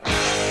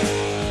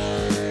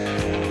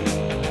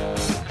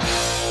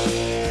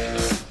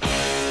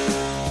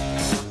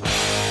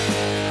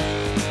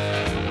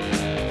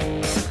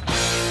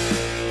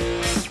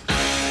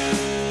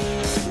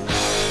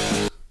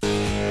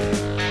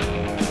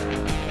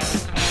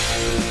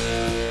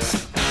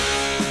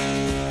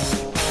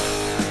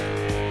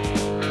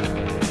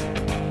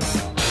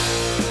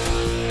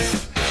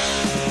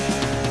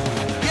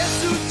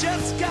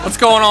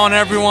going on,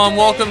 everyone?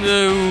 Welcome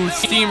to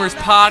Steamers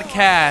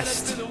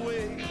Podcast.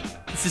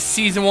 This is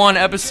Season 1,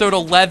 Episode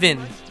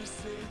 11.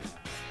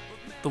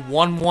 The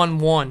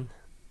 111.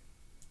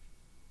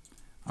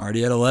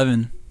 Already at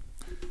 11.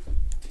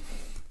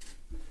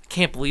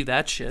 Can't believe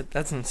that shit.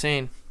 That's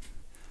insane.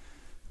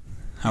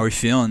 How are we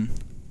feeling?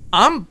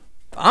 I'm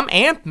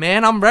amped,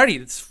 man. I'm ready.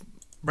 It's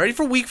ready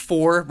for Week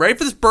 4. Ready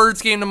for this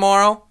Birds game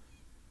tomorrow.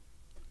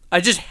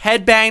 I just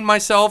headbanged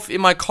myself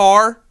in my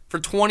car for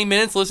 20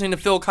 minutes listening to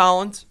Phil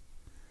Collins.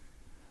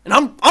 And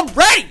I'm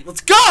ready.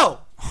 Let's go.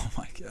 Oh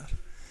my god.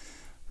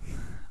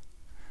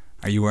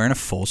 Are you wearing a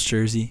Fultz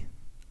jersey?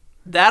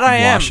 That I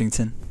am.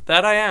 Washington.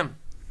 That I am.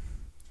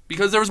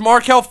 Because there was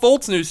Markelle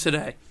Fultz news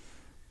today.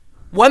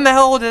 When the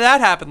hell did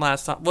that happen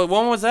last time? When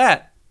was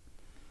that?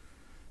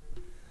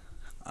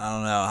 I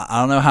don't know. I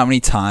don't know how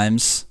many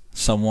times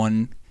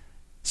someone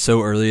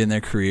so early in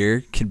their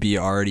career could be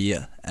already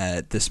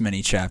at this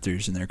many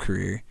chapters in their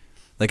career.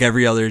 Like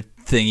every other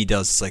thing he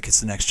does, it's like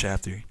it's the next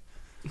chapter.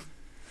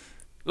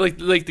 Like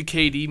the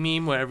KD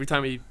meme where every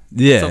time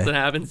something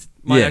happens,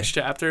 next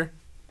chapter.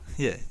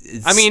 Yeah.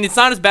 I mean, it's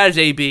not as bad as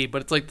AB,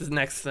 but it's like the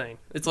next thing.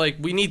 It's like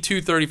we need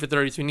two 30 for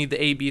 30s. We need the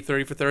AB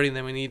 30 for 30, and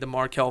then we need the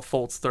Markelle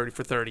Fultz 30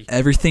 for 30.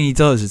 Everything he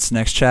does, it's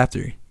next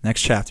chapter.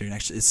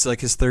 It's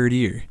like his third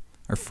year.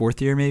 Or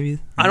fourth year, maybe?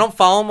 I don't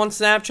follow him on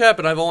Snapchat,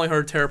 but I've only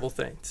heard terrible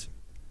things.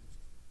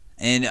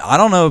 And I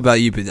don't know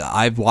about you, but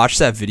I've watched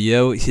that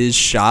video. His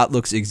shot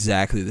looks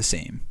exactly the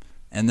same.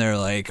 And they're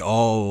like,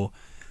 oh,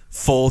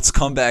 Fultz,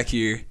 come back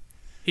here.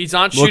 He's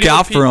not shooting. Look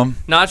out for him.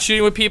 Not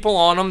shooting with people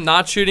on him.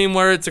 Not shooting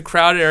where it's a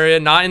crowded area.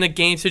 Not in a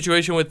game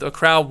situation with a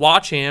crowd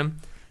watching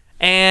him.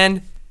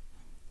 And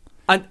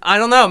I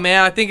don't know,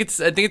 man. I think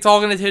it's all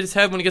going to hit his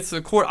head when he gets to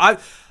the court.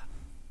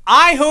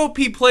 I hope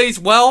he plays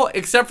well,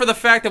 except for the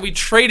fact that we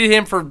traded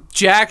him for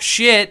jack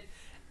shit,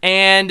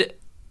 and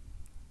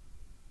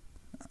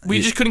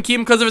we just couldn't keep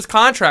him because of his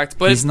contract.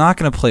 But he's not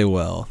going to play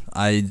well.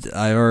 I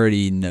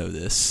already know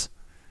this.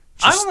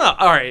 I don't know.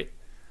 All right,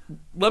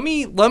 let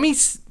me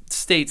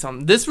state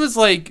something. This was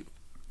like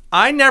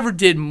I never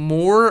did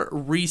more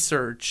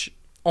research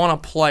on a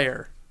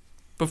player,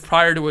 but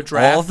prior to a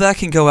draft, all of that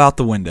can go out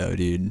the window,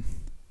 dude.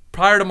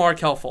 Prior to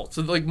Markelle Fultz,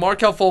 so like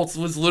Markelle Fultz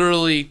was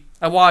literally.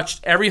 I watched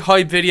every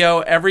hype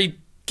video, every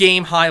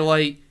game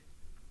highlight.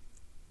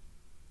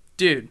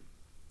 Dude.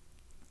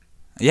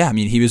 Yeah, I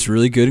mean, he was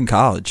really good in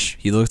college.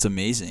 He looked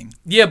amazing.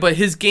 Yeah, but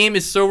his game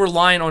is so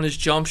reliant on his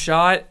jump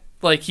shot.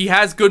 Like, he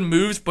has good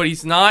moves, but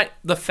he's not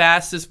the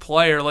fastest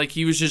player. Like,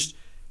 he's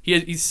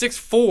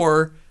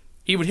 6'4".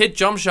 He would hit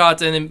jump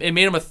shots, and it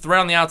made him a threat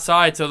on the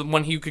outside, so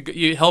when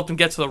you helped him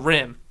get to the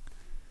rim.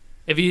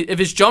 If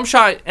his jump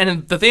shot,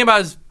 and the thing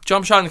about his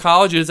jump shot in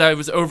college is that it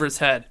was over his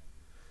head.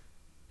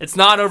 It's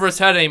not over his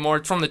head anymore.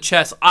 It's from the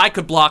chest. I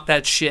could block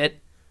that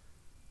shit.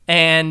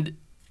 And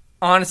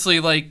honestly,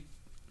 like,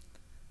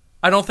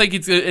 I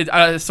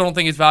still don't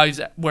think his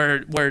value's where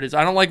it is.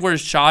 I don't like where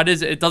his shot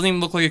is. It doesn't even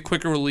look like a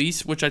quicker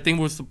release, which I think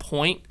was the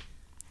point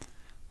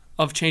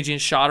of changing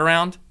his shot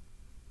around.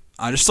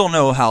 I just don't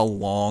know how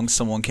long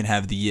someone can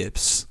have the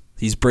yips.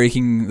 He's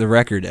breaking the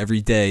record every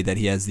day that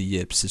he has the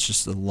yips. It's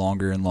just a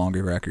longer and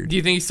longer record. Do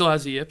you think he still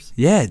has the yips?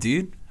 Yeah,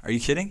 dude. Are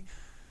you kidding?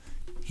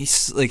 He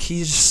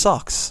just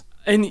sucks.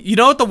 And you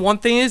know what the one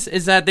thing is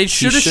that they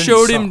should have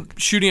showed him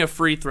shooting a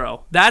free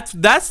throw. That's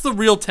the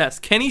real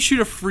test. Can he shoot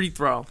a free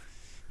throw?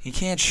 He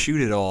can't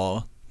shoot at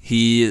all.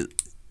 He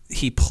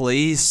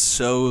plays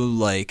so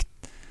like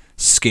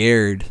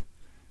scared.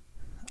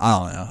 I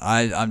don't know.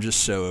 I'm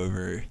just so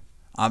over.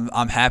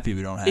 I'm happy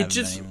we don't have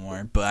him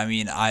anymore. But I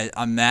mean,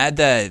 I'm mad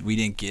that we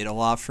didn't get a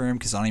lot for him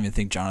because I don't even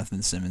think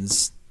Jonathan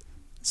Simmons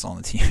is on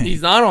the team.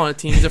 He's not on the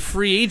team. He's a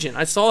free agent.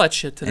 I saw that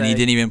shit today. And he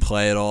didn't even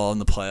play at all in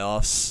the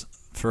playoffs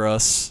for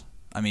us.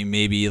 I mean,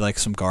 maybe like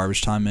some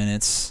garbage time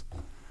minutes.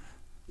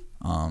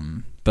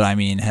 But I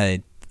mean,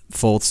 hey,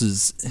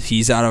 Fultz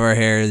he's out of our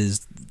hair.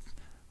 His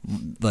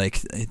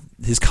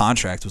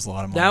contract was a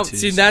lot of money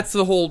too. That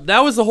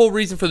was the whole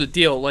reason for the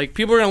deal. Like,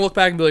 people are gonna look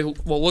back and be like,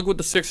 well, look what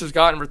the Sixers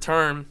got in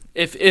return.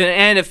 If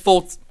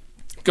Fultz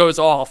goes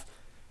off,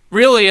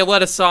 really, it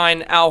let us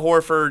sign Al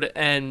Horford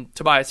and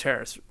Tobias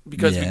Harris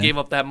because we gave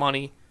up that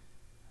money.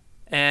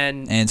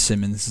 And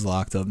Simmons is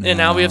locked up now. And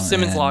now we have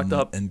Simmons locked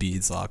up. And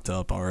Embiid's locked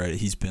up already.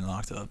 He's been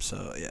locked up.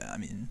 So, yeah, I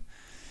mean,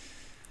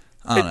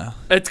 I don't know.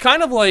 It's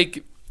kind of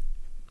like,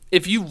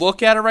 if you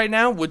look at it right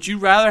now, would you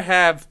rather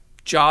have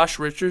Josh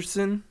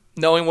Richardson,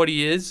 knowing what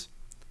he is,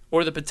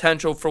 or the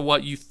potential for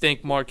what you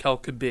think Markelle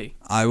could be?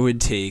 I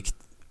would take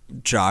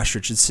Josh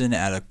Richardson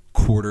at a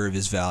quarter of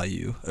his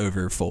value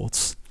over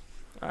Fultz.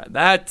 All right,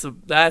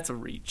 that's a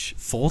reach.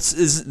 Fultz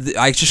is.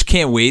 I just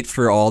can't wait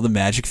for all the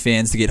Magic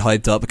fans to get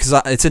hyped up because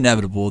it's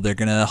inevitable. They're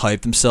gonna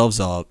hype themselves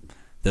up.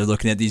 They're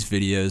looking at these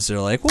videos. They're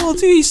like, "Well,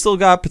 dude, he's still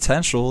got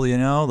potential, you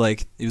know.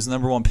 Like he was the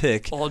number one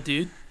pick." Oh,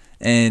 dude.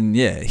 And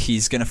yeah,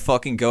 he's gonna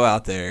fucking go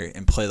out there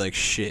and play like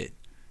shit.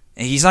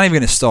 And he's not even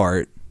gonna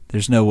start.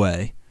 There's no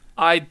way.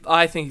 I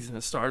think he's gonna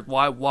start.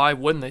 Why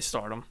wouldn't they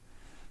start him?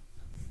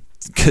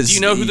 Do you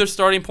know who their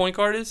starting point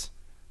guard is?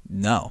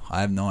 No,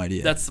 I have no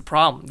idea. That's the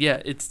problem.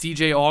 Yeah, it's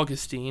DJ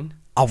Augustine.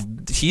 Oh,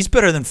 he's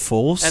better than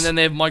Fultz. And then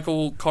they have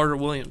Michael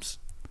Carter-Williams.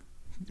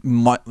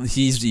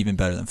 He's even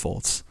better than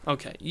Fultz.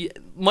 Okay. Yeah,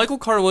 Michael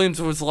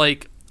Carter-Williams was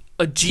like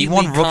a G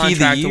won League Rookie of the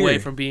contract Year. away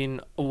from being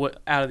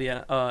out of the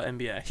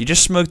NBA. He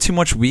just smoked too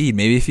much weed.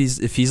 Maybe if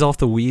he's off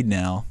the weed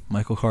now,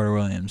 Michael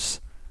Carter-Williams.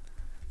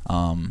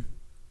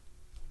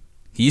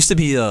 He used to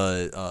be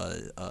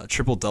a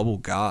triple-double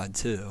god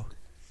too.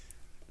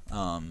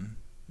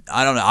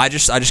 I don't know. I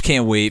just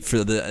can't wait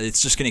for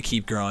it's just gonna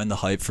keep growing, the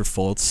hype for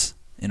Fultz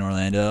in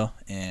Orlando,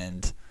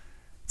 and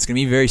it's gonna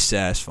be very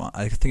satisfying.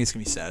 I think it's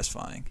gonna be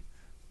satisfying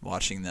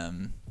watching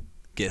them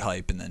get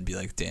hype and then be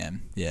like,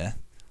 damn, yeah,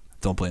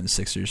 don't blame the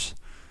Sixers.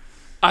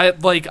 I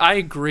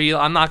agree.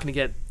 I'm not gonna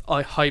get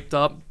hyped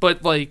up,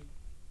 but like,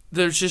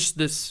 there's just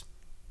this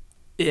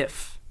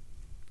if.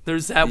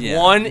 There's that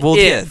one if. Well,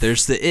 yeah,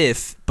 there's the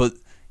if, but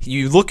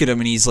you look at him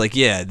and he's like,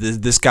 yeah,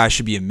 this guy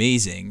should be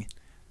amazing.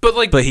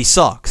 But he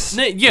sucks.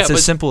 Yeah, it's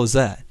as simple as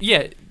that.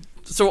 Yeah.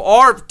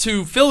 So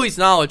to Philly's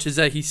knowledge is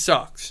that he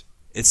sucks.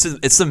 It's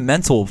the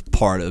mental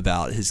part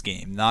about his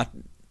game, not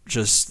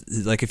just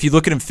like if you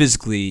look at him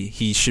physically,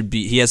 he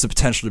has the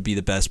potential to be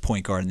the best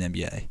point guard in the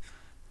NBA.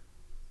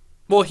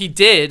 Well, he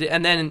did,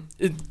 and then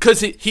because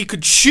he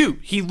could shoot,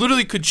 he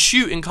literally could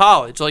shoot in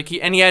college. Like he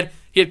had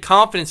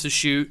confidence to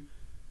shoot,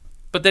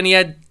 but then he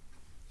had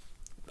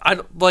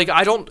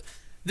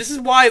This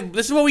is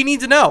what we need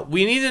to know.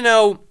 We need to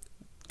know.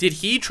 Did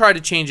he try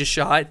to change his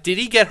shot? Did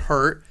he get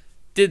hurt?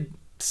 Did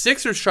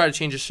Sixers try to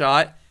change his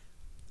shot?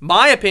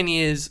 My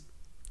opinion is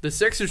the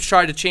Sixers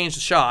tried to change the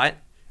shot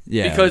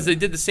because they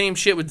did the same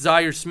shit with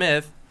Zaire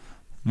Smith.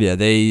 Yeah,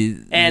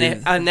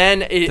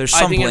 there's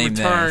some blame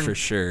there for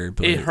sure,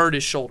 but it hurt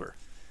his shoulder.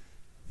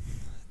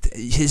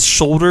 His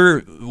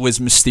shoulder was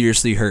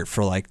mysteriously hurt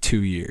for like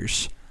 2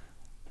 years.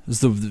 It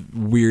was the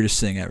weirdest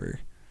thing ever.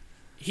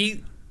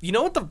 You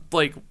know what the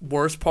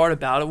worst part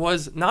about it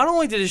was? Not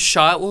only did his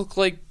shot look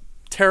like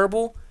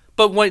terrible,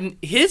 but when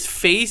his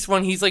face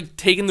when he's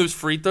taking those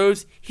free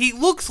throws, he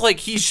looks like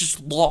he's just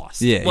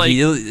lost. Yeah,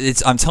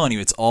 I'm telling you,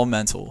 it's all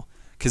mental.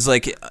 Because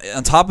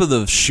on top of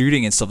the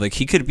shooting and stuff,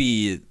 he could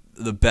be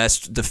the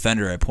best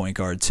defender at point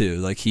guard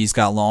too. He's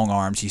got long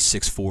arms, he's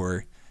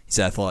 6'4", he's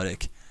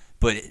athletic,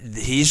 but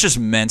he's just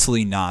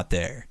mentally not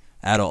there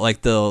at all.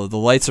 The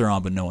lights are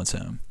on, but no one's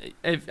home.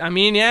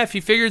 If he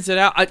figures it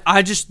out,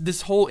 I just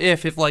this whole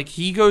if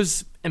he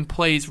goes and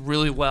plays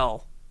really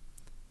well.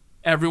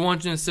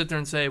 Everyone's gonna sit there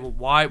and say, "Well,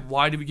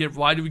 why did we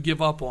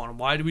give up on him?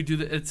 Why did we do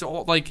that?" It's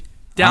all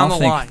down the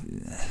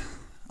line.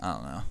 I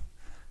don't know.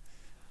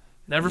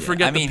 Never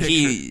forget the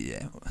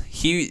picture.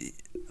 He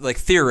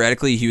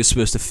theoretically he was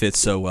supposed to fit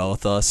so well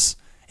with us.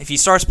 If he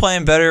starts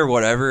playing better,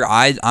 whatever,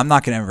 I'm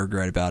not gonna ever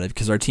regret about it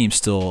because our team's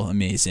still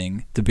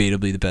amazing,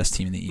 debatably the best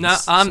team in the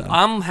East.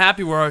 I'm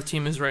happy where our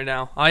team is right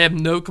now. I have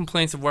no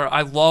complaints of where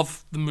I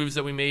love the moves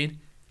that we made.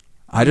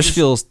 I just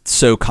feel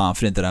so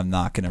confident that I'm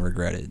not going to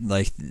regret it.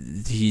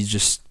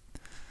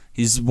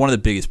 He's one of the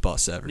biggest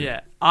busts ever. Yeah.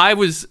 I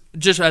was,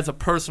 just as a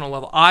personal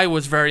level, I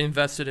was very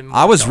invested in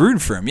Markel. I was rooting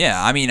for him,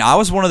 yeah. I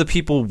was one of the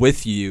people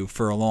with you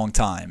for a long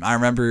time. I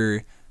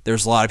remember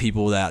there's a lot of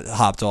people that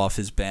hopped off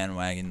his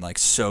bandwagon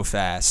so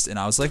fast, and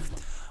I was like,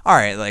 all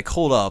right,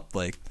 hold up,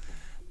 but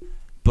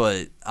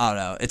I don't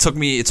know. It took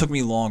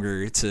me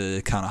longer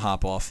to kind of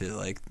hop off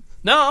it.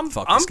 No, I'm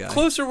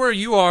closer where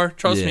you are.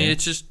 Trust me.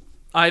 It's just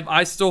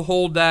I still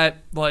hold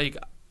that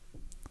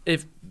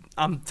if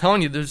I'm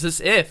telling you, there's this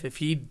if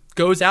he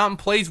goes out and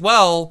plays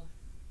well,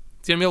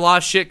 it's gonna be a lot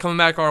of shit coming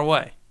back our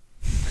way.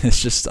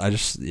 It's just I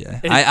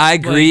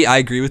agree. I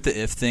agree with the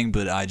if thing,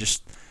 but I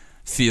just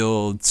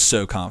feel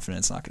so confident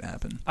it's not gonna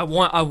happen. I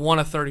want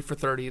a 30 for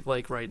 30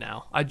 right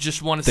now. I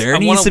just want to. There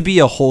needs to be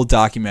a whole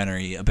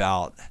documentary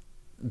about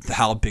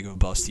how big of a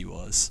bust he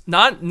was.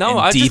 I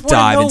deep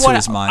dive into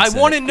his mindset. I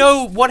want to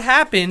know what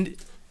happened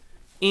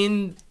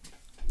in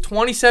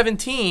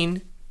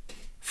 2017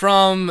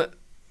 from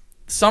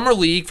Summer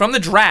League, from the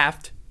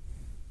draft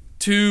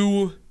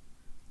to,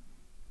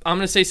 I'm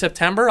going to say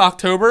September,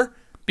 October,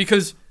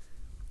 because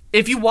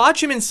if you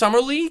watch him in Summer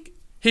League,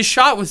 his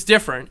shot was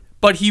different,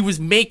 but he was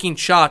making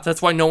shots.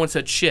 That's why no one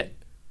said shit.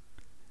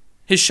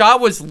 His shot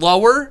was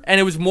lower, and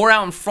it was more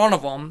out in front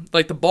of him,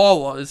 like the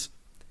ball was.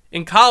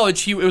 In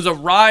college, it was a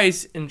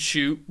rise and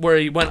shoot where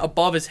he went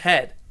above his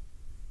head,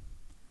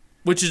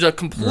 which is a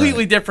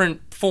completely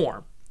different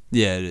form.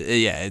 Yeah,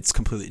 it's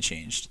completely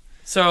changed.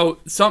 So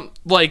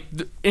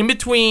in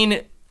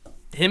between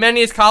him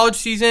ending his college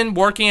season,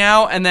 working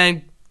out, and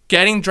then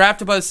getting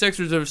drafted by the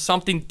Sixers, there was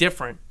something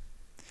different.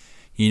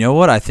 You know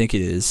what I think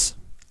it is?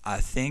 I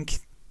think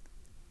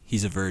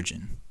he's a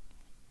virgin,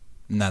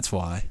 and that's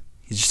why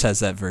he just has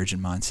that virgin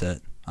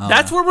mindset.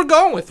 That's where we're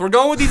going with. We're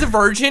going with he's a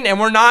virgin,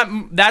 and we're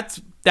not.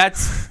 That's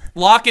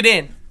lock it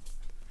in.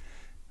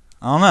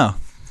 I don't know.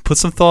 Put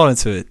some thought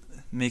into it.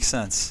 Makes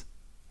sense.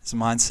 His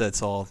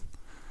mindset's all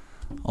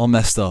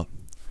messed up.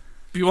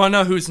 You want to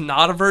know who's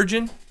not a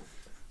virgin?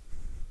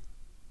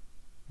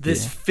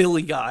 This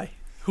Philly guy.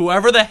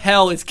 Whoever the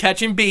hell is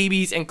catching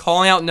babies and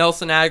calling out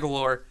Nelson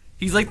Aguilar,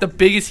 He's like the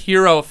biggest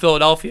hero of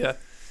Philadelphia.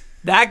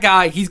 That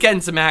guy, he's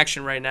getting some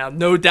action right now.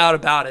 No doubt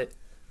about it.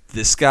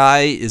 This guy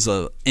is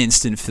a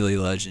instant Philly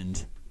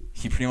legend.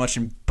 He pretty much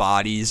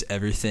embodies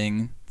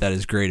everything that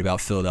is great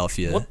about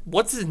Philadelphia.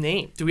 What's his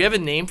name? Do we have a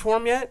name for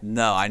him yet?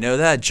 No, I know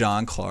that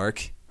John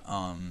Clark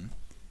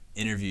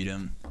interviewed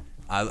him.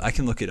 I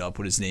can look it up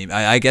what his name.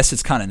 I guess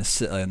it's kind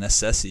of a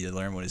necessity to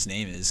learn what his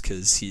name is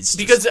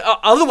because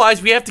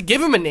otherwise we have to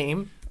give him a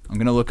name. I'm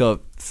gonna look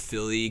up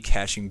Philly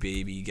catching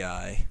baby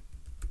guy.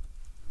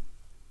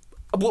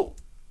 Well,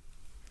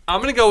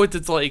 I'm gonna go with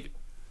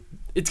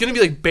it's gonna be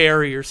like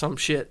Barry or some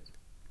shit.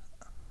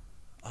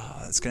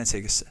 It's gonna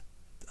take a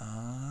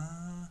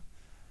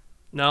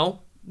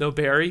No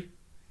Barry.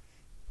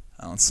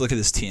 Let's look at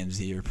this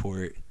TMZ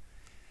report.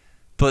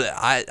 But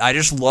I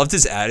just loved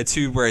his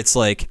attitude where it's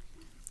like,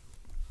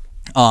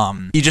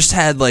 he just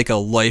had like a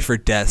life or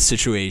death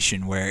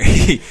situation where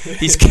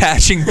he's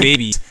catching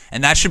babies,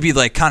 and that should be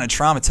like kind of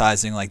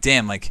traumatizing. Like,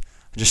 damn, like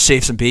I just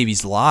saved some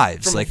babies'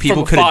 lives. Like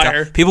people could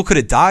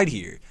have died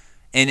here,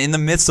 and in the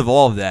midst of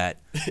all of that,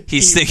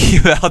 he's thinking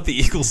about the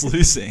Eagles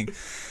losing.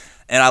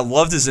 And I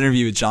loved his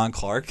interview with John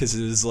Clark because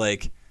it was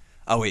like,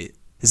 oh wait,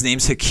 his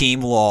name's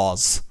Hakeem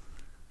Laws.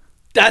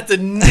 That's a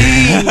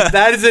name.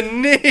 That is a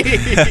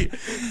name.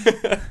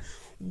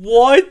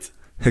 What?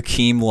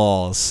 Hakeem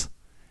Laws.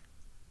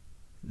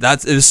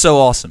 It was so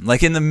awesome.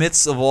 Like in the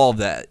midst of all of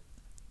that,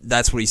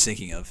 that's what he's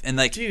thinking of. And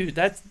like, dude,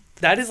 that's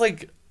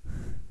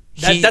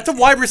a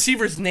wide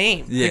receiver's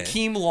name. Yeah.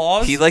 Hakeem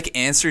Laws. He like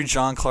answered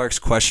John Clark's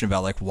question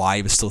about like why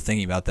he was still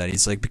thinking about that.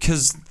 He's like,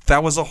 because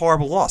that was a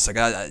horrible loss. Like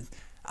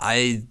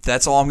I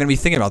that's all I'm gonna be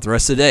thinking about the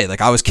rest of the day.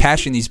 Like I was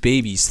catching these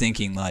babies,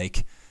 thinking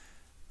like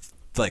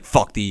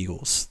fuck the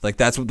Eagles. Like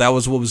that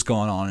was what was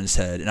going on in his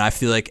head. And I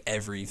feel like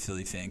every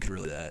Philly fan could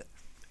relate to that.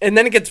 And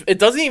then it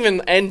doesn't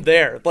even end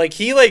there. Like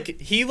he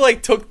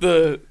took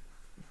the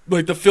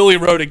Philly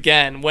road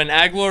again when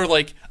Aguilar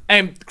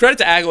and credit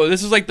to Aguilar,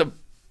 this is like the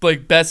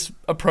best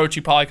approach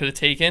he probably could have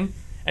taken.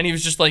 And he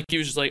was just like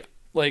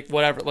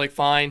whatever, like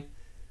fine.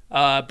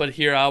 But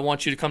here I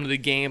want you to come to the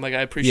game. Like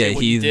I appreciate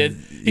what you did.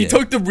 He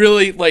took the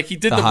really he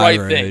did the right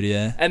thing.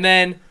 Yeah. And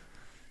then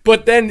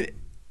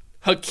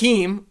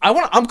Hakeem,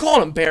 I'm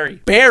calling him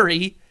Barry.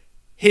 Barry,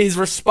 his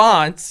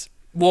response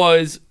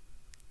was,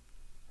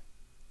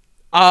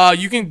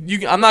 you can.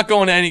 I'm not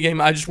going to any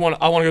game. I want to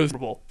go to the Super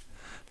Bowl.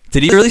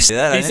 Did he really say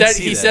that?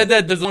 He said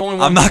that there's only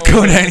one. I'm not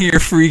going to any of your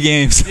free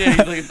games. Yeah,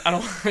 he's like, I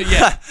don't.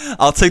 Yeah,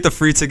 I'll take the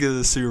free ticket to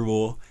the Super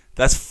Bowl.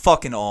 That's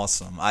fucking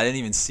awesome. I didn't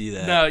even see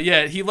that. No,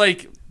 yeah,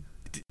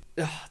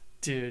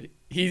 dude.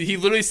 He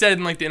literally said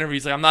in the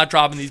interviews, I'm not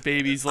dropping these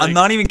babies. I'm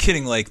not even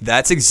kidding.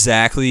 That's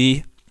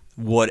exactly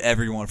what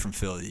everyone from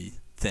Philly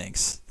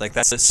thinks.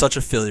 That's such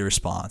a Philly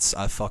response.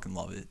 I fucking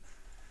love it.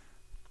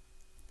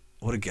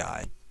 What a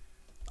guy.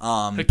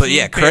 But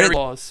yeah,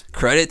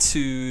 credit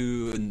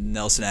to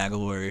Nelson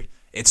Aguilar.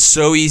 It's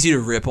so easy to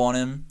rip on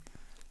him.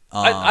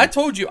 I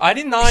told you, I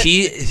did not.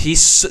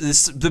 This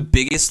is the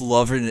biggest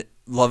love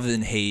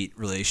and hate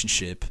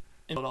relationship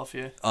in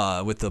Philadelphia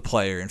with the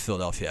player in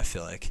Philadelphia. I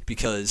feel like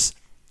because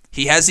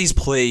he has these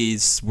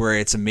plays where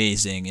it's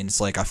amazing and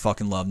it's like I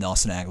fucking love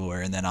Nelson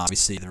Aguilar, and then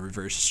obviously the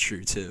reverse is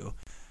true too.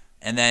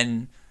 And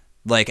then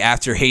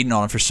after hating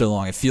on him for so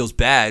long, it feels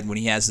bad when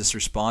he has this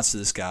response to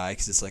this guy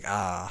because it's like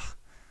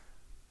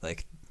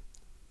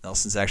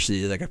Nelson's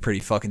actually a pretty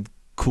fucking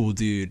cool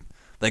dude.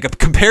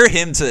 Compare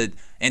him to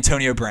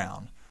Antonio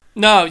Brown.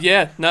 No,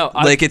 yeah, no.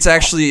 It's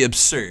actually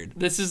absurd.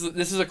 This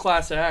is a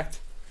class act.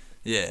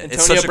 Yeah,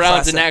 Antonio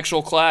Brown's an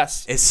actual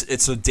class.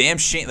 It's a damn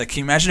shame. Can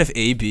you imagine if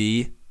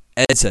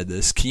Ed said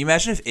this? Can you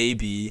imagine if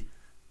AB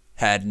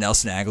had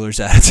Nelson Aguilar's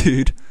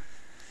attitude?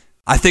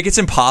 I think it's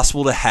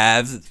impossible to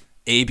have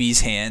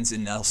AB's hands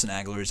in Nelson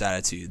Aguilar's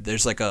attitude.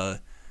 There's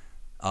a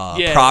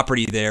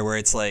property there where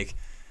it's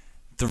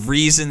the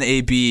reason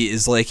AB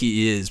is like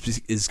he is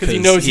because he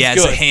knows he has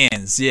good. the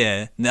hands.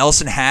 Yeah,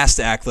 Nelson has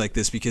to act like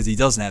this because he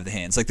doesn't have the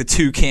hands. The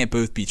two can't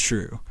both be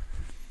true.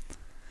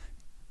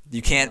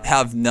 You can't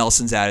have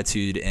Nelson's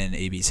attitude and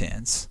AB's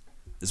hands.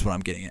 Is what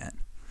I'm getting at.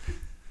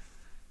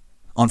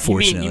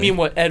 Unfortunately, you mean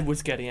what Ed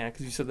was getting at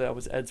because you said that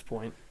was Ed's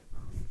point.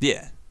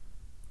 Yeah.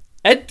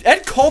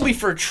 Ed called me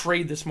for a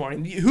trade this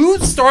morning. Who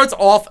starts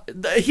off?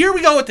 Here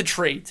we go with the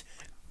trades.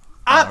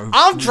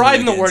 I'm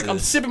driving to work. I'm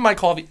sipping my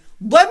coffee.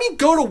 Let me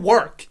go to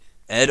work.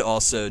 Ed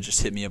also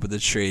just hit me up with a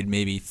trade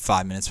maybe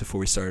 5 minutes before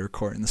we started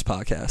recording this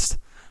podcast,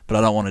 but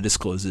I don't want to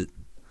disclose it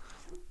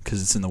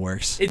because it's in the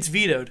works. It's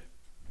vetoed.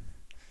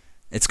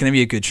 It's going to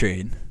be a good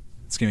trade.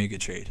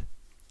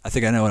 I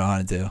think I know what I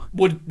want to do.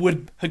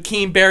 Would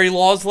Hakeem Barry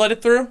Laws let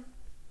it through?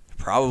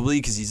 Probably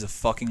because he's a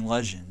fucking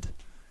legend.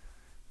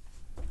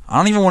 I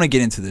don't even want to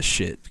get into this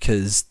shit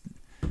because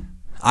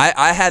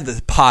I had the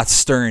pot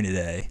stirring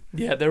today.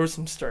 Yeah, there was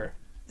some stir.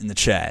 In the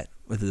chat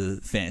with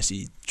the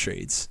fantasy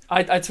trades.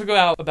 I took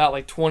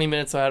about 20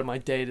 minutes out of my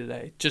day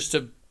today just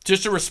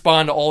to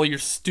respond to all your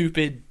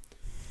stupid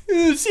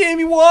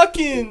Sammy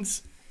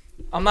Watkins.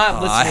 I'm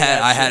not listening to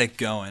that I shit. had it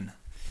going.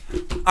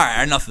 All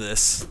right, enough of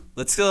this.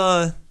 Let's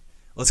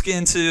let's get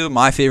into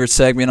my favorite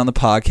segment on the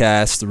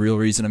podcast, the real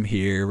reason I'm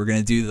here. We're going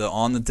to do the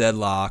On the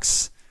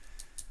Deadlocks.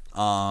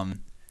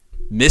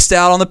 Missed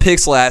out on the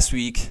picks last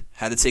week.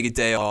 Had to take a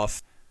day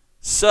off.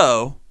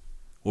 So,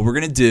 what we're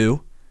going to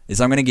do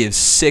is I'm going to give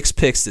 6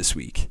 picks this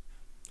week.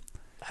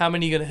 How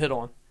many are you going to hit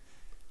on?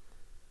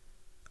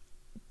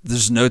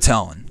 There's no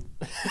telling.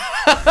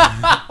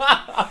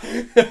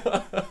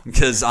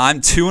 Because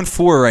I'm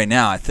 2-4 right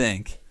now, I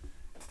think.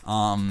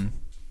 But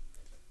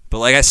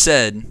like I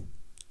said,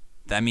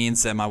 that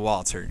means that my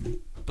wallet's hurting.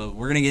 But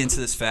we're going to get into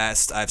this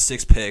fast. I have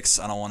 6 picks.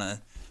 I don't want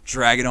to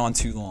drag it on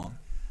too long.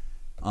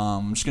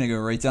 I'm just going to go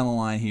right down the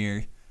line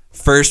here.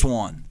 First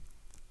one.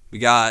 We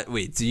got,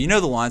 wait, do you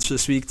know the lines for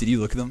this week? Did you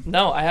look at them?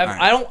 No, I haven't.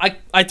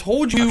 Right. I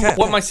told you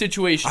what my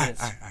situation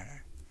is. All right.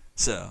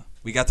 So,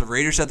 we got the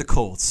Raiders at the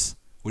Colts.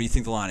 What do you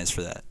think the line is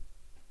for that?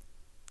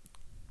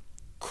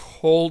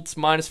 Colts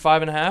minus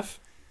 5.5?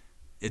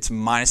 It's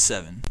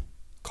 -7.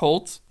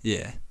 Colts?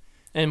 Yeah.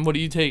 And what are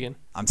you taking?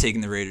 I'm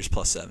taking the Raiders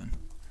 +7.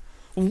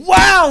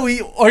 Wow!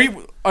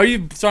 Are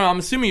you? Sorry, I'm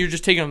assuming you're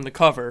just taking them to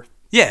cover.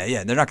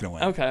 Yeah, they're not going to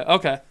win.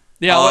 Okay.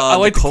 Yeah, I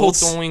like the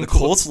Colts going. The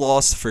Colts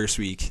lost the first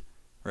week,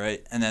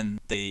 right? And then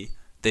they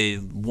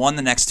won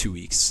the next 2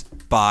 weeks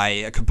by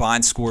a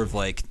combined score of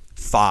like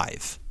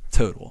 5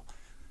 total.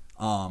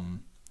 I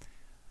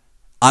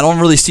don't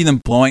really see them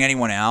blowing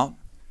anyone out.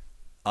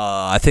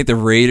 I think the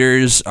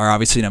Raiders are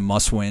obviously in a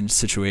must-win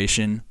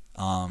situation.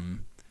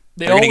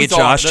 They always get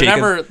Josh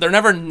Jacobs. They're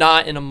never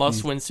not in a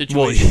must-win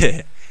situation. Well,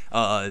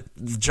 yeah.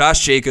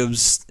 Josh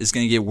Jacobs is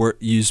going to get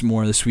used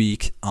more this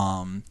week.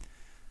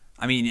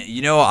 I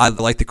mean, I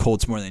like the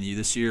Colts more than you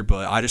this year,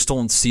 but I just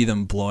don't see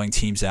them blowing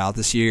teams out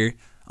this year.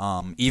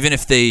 Even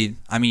if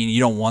you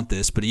don't want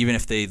this, but even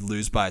if they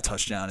lose by a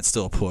touchdown, it's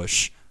still a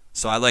push.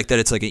 So I like that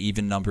it's like an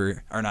even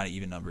number, or not an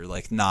even number,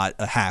 like not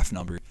a half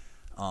number.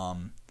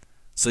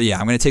 So yeah,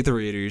 I'm going to take the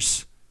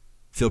Raiders.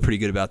 Feel pretty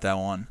good about that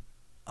one.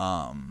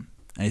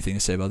 Anything to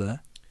say about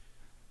that?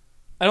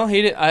 I don't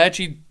hate it. I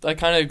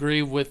kind of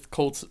agree with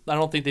Colts. I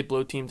don't think they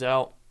blow teams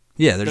out.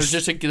 Yeah, they're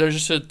just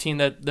a team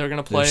that they're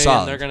going to play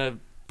and they're going to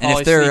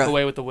probably sneak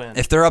away with the win.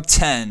 If they're up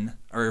 10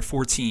 or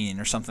 14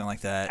 or something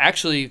like that,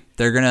 actually,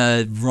 they're going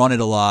to run it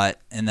a lot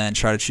and then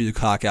try to chew the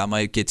clock out.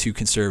 Might get too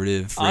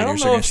conservative. I don't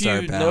know if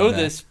you know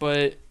this,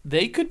 but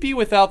they could be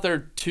without their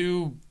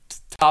 2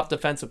 top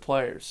defensive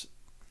players.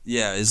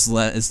 Yeah, is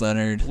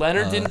Leonard.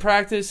 Leonard didn't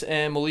practice,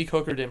 and Malik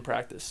Hooker didn't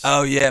practice.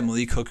 Oh yeah,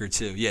 Malik Hooker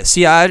too. Yeah, So,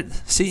 yeah,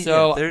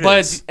 there it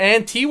is.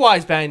 And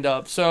T.Y.'s banged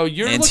up, so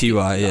you're and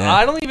T.Y. Yeah.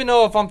 I don't even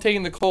know if I'm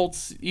taking the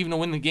Colts even to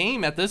win the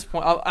game at this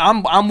point.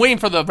 I'm waiting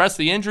for the rest of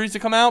the injuries to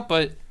come out,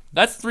 but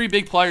that's 3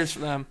 big players for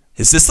them.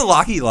 Is this the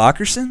Lockie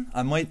Lockerson?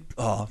 I might.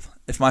 Oh,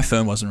 if my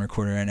phone wasn't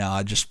recording right now,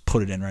 I'd just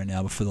put it in right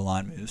now before the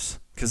line moves.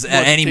 Because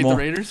at any moment, the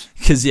Raiders.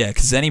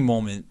 Because any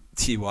moment.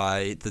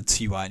 The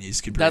T.Y.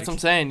 news could break. That's what I'm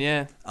saying,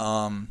 yeah.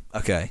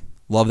 Okay.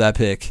 Love that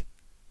pick.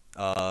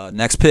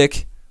 Next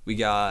pick, we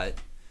got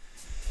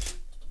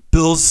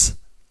Bills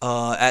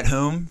at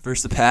home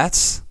versus the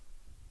Pats.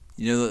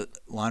 You know the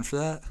line for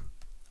that?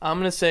 I'm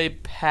going to say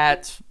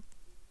Pats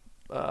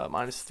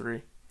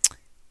 -3.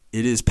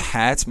 It is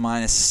Pats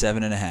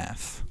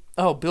 -7.5.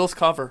 Oh, Bills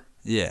cover.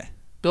 Yeah.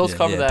 Bills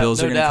cover that.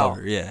 Bills no are going to doubt.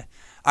 cover, yeah.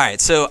 All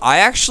right, so I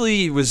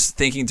actually was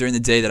thinking during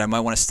the day that I might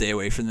want to stay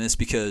away from this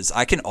because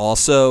I can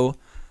also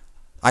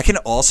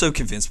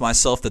convince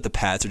myself that the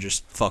Pats are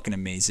just fucking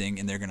amazing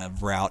and they're going to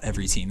rout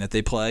every team that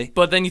they play.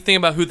 But then you think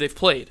about who they've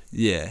played.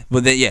 Yeah.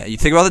 But you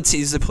think about the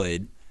teams they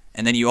played,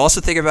 and then you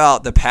also think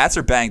about the Pats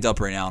are banged up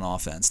right now on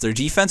offense. Their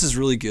defense is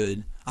really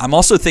good. I'm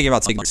also thinking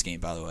about taking this game,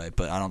 by the way,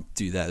 but I don't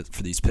do that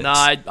for these picks.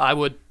 Nah, I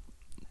would.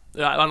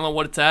 I don't know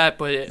what it's at,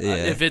 but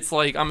if it's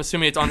like, I'm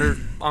assuming it's under,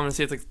 I'm going to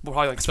say it's like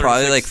probably like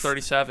 36,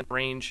 37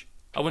 range.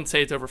 I wouldn't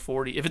say it's over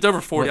 40. If it's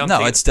over 40, well,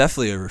 no, it's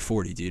definitely over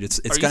 40, dude.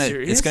 It's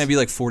gonna be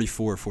like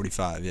 44,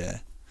 45. Yeah.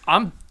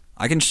 I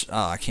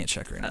can't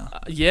check right now.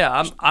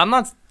 I'm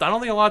not. I don't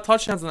think a lot of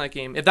touchdowns in that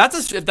game. If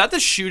that's a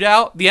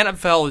shootout, the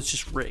NFL is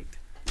just rigged.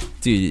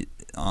 Dude,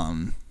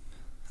 I'm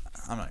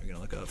not even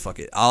gonna look up. Fuck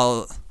it.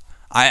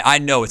 I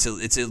know it's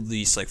at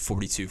least like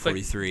 42,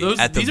 43.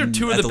 These are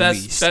 2 of the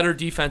best, better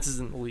defenses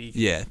in the league.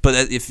 Yeah,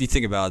 but if you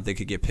think about it, they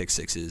could get pick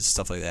sixes,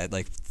 stuff like that.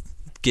 Like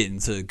get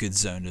into a good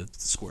zone to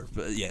score.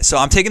 But yeah, so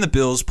I'm taking the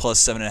Bills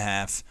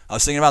 +7.5. I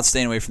was thinking about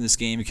staying away from this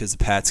game because the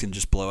Pats can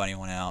just blow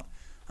anyone out.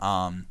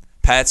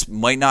 Pats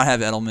might not have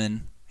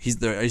Edelman. He's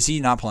there. Is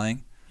he not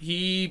playing?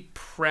 He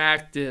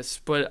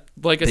practiced, but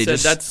like I said,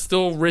 that's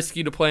still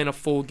risky to play in a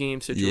full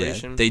game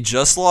situation. Yeah, they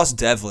just lost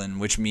Devlin,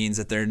 which means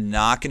that they're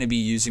not going to be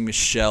using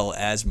Michelle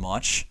as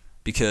much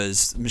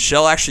because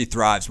Michelle actually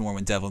thrives more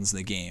when Devlin's in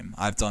the game.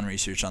 I've done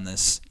research on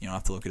this. You don't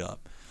have to look it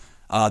up.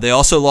 They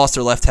also lost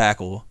their left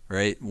tackle,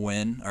 right?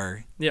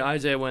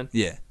 Isaiah Wynn.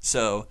 Yeah,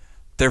 so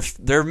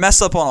they're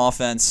messed up on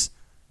offense.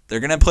 They're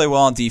going to play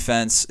well on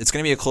defense. It's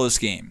going to be a close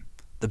game.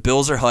 The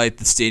Bills are hyped.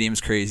 The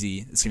stadium's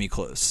crazy. It's going to be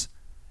close.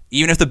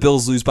 Even if the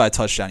Bills lose by a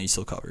touchdown, you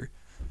still cover.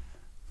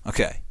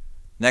 Okay,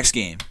 next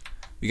game.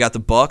 We got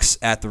the Bucs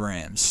at the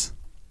Rams.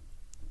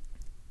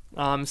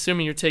 I'm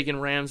assuming you're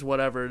taking Rams,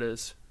 whatever it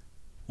is.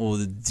 Well,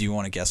 do you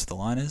want to guess what the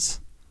line is?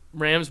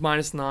 Rams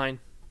 -9.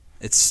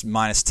 It's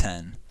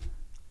 -10.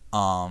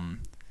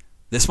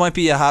 This might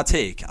be a hot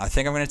take. I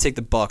think I'm going to take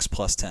the Bucks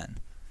 +10.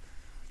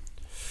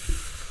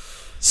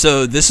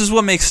 So this is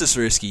what makes this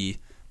risky.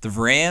 The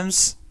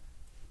Rams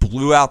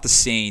blew out the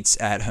Saints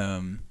at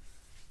home.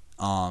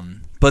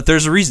 But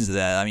there's a reason to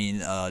that. I mean,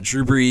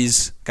 Drew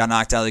Brees got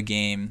knocked out of the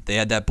game. They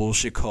had that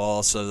bullshit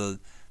call, so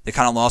they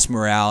kind of lost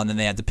morale, and then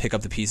they had to pick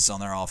up the pieces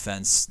on their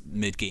offense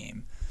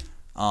mid-game.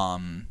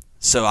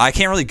 So I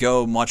can't really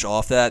go much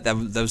off that. That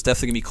was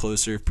definitely going to be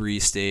closer if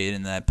Brees stayed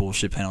and that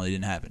bullshit penalty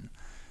didn't happen.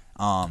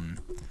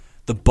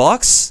 The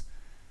Bucks,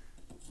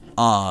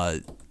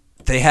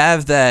 they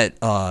have that,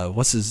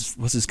 what's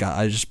his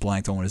guy? I just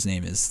blanked on what his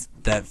name is.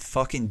 That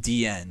fucking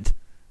D-end.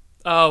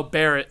 Oh,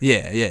 Barrett.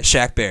 Yeah,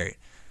 Shaq Barrett.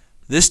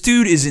 This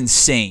dude is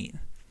insane.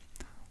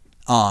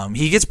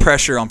 He gets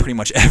pressure on pretty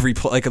much every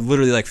play, like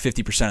literally like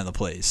 50% of the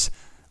plays.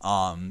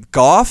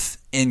 Goff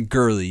and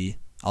Gurley,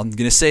 I'm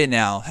going to say it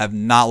now, have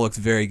not looked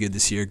very good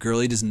this year.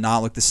 Gurley does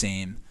not look the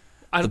same.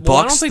 The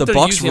Bucks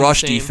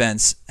rush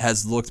defense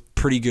has looked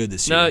pretty good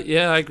this year. No,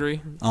 yeah, I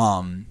agree.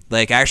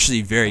 Like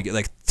actually very good,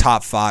 like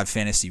top 5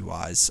 fantasy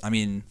wise. I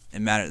mean,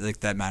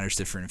 that matters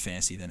different in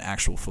fantasy than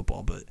actual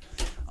football, but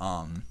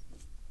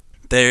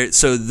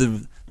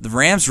the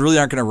Rams really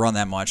aren't going to run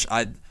that much.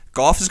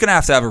 Goff is going to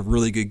have a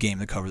really good game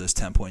to cover this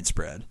 10-point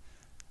spread.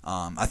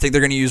 I think they're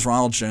going to use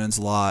Ronald Jones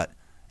a lot.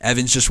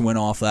 Evans just went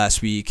off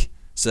last week,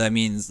 so that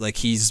means like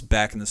he's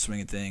back in the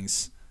swing of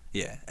things.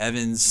 Yeah,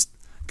 Evans,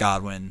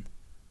 Godwin.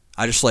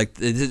 I just like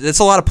it's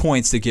a lot of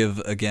points to give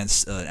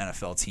against an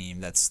NFL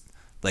team that's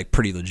like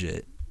pretty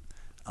legit.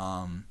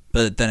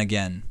 But then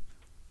again,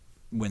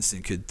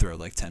 Winston could throw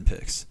like 10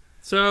 picks.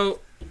 So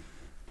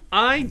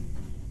I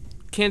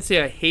can't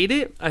say I hate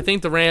it. I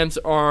think the Rams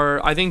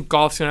I think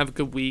Goff's going to have a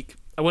good week.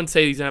 I wouldn't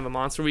say he's going to have a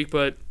monster week,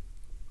 but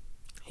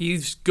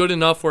he's good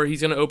enough where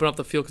he's going to open up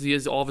the field because he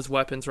has all of his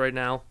weapons right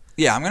now.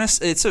 Yeah, I'm gonna.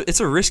 It's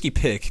a risky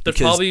pick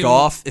because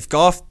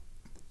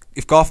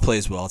if Goff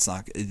plays well,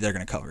 they're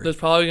gonna cover. There's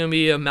probably gonna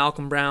be a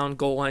Malcolm Brown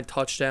goal line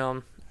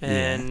touchdown,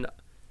 and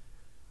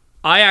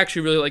I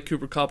actually really like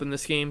Cooper Kupp in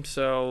this game,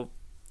 so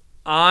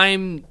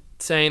I'm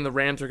saying the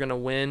Rams are gonna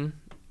win.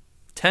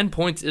 10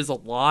 points is a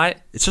lot.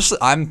 It's just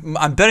I'm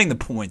betting the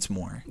points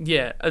more.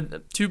 Yeah,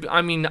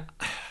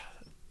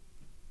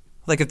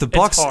 like if the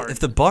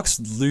Bucks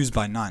lose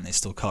by 9, they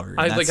still cover.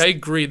 I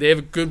agree. They have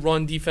a good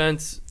run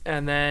defense,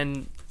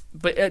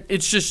 but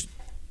it's just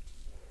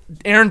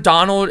Aaron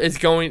Donald is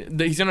he's going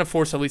to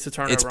force at least a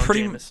turnover on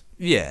Jameis.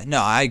 Yeah,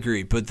 no, I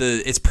agree. But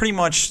it's pretty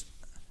much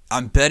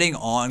I'm betting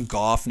on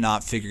Goff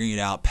not figuring it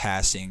out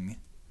passing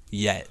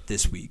yet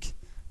this week.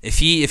 If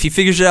he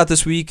figures it out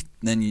this week,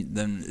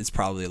 then it's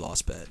probably a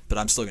lost bet. But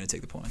I'm still going to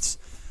take the points.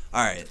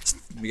 All right,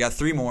 we got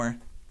 3 more.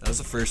 That was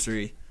the first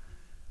 3.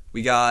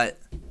 We got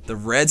the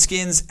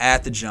Redskins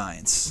at the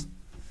Giants.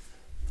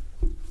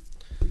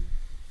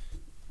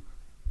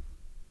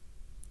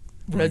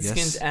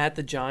 Redskins at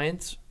the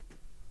Giants.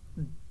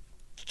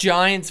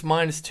 Giants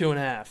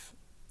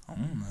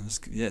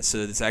 -2.5. So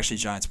it's actually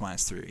Giants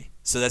 -3.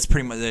 So that's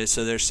pretty much.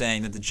 So they're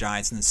saying that the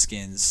Giants and the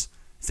Skins,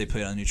 if they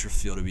play it on neutral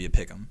field, would be a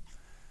pick'em.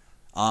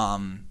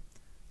 I'm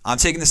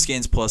taking the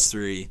Skins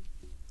 +3.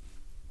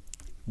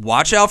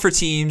 Watch out for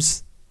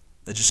teams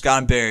that just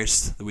got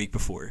embarrassed the week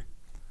before.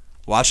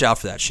 Watch out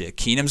for that shit.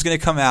 Keenum's gonna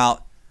come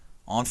out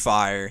on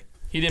fire.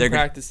 He didn't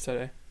practice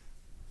today.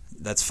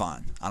 That's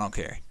fine. I don't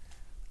care.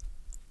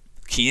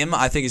 Keenum,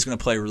 I think, is going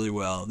to play really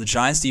well. The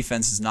Giants'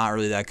 defense is not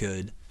really that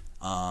good.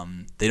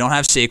 They don't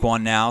have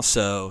Saquon now,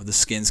 so the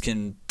Skins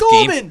can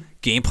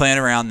game plan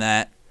around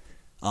that.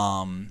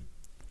 The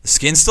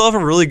Skins still have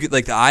a really good.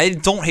 Like, I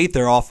don't hate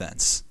their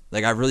offense.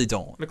 Like, I really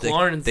don't.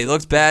 They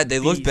looked bad. They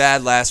looked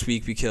bad last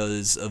week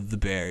because of the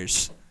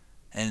Bears,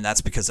 and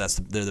that's because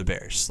they're the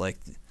Bears. Like,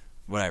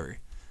 whatever.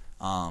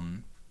 I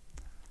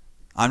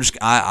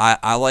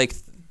like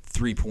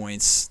 3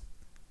 points.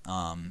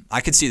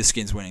 I could see the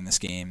Skins winning this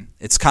game.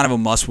 It's kind of a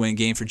must-win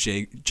game for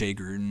Jay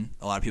Gruden.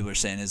 A lot of people are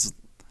saying his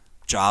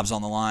job's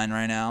on the line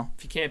right now.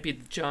 If you can't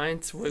beat the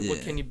Giants, what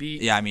can you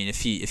beat? Yeah, I mean, if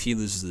he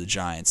loses to the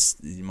Giants,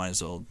 you might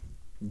as well.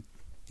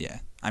 Yeah,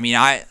 I mean,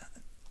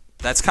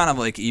 that's kind of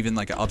like even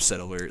like an upset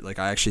alert. Like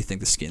I actually think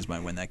the Skins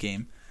might win that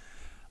game.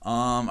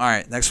 All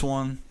right, next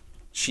one,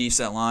 Chiefs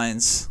at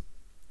Lions.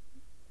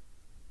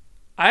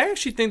 I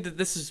actually think that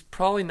this is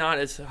probably not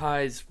as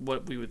high as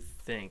what we would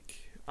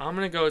think. I'm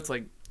gonna go. It's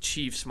like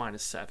Chiefs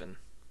 -7.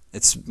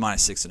 It's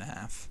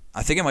 -6.5.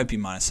 I think it might be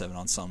 -7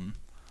 on some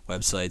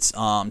websites.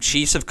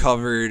 Chiefs have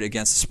covered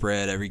against the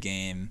spread every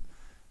game.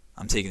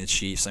 I'm taking the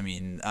Chiefs. I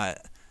mean, I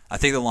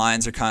think the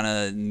Lions are kind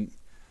of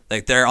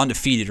like they're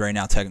undefeated right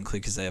now technically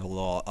because they have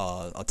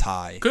a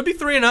tie. Could be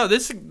 3-0.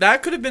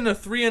 That could have been a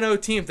 3-0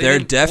 team if they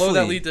didn't blow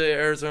that lead to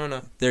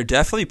Arizona. They're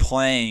definitely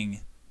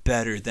playing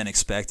better than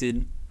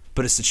expected,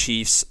 but it's the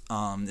Chiefs.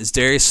 Is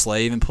Darius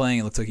Slay even playing?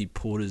 It looked like he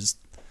pulled his.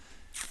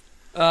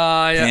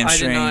 I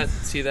did not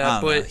see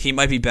that, but he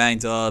might be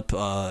banged up.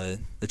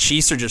 The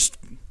Chiefs are just,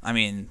 I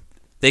mean,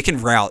 they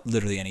can rout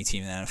literally any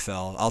team in the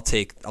NFL.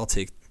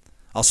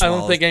 Also, I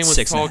don't think anyone's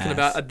 6.5. talking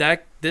about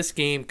that. This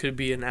game could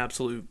be an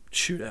absolute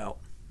shootout.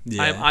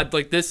 Yeah. I'd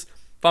like this.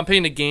 If I'm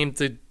picking a game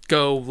to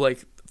go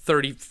like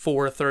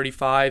 34,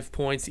 35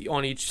 points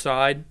on each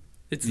side,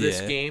 it's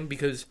this game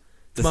because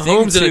the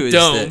Mahomes thing, too, in a is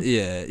dome.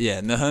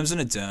 that, Mahomes in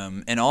a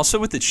dome. And also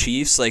with the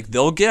Chiefs, like,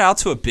 they'll get out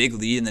to a big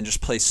lead and then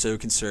just play so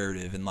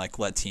conservative and, like,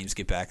 let teams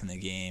get back in the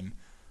game.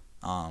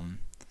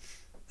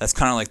 That's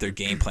kind of like their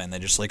game plan. They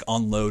just, like,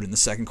 unload in the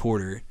second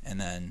quarter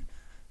and then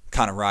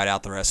kind of ride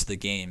out the rest of the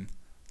game.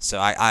 So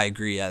I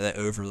agree. Yeah, that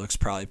over looks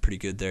probably pretty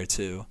good there,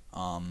 too.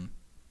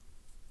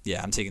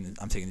 Yeah, I'm taking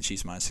the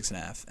Chiefs minus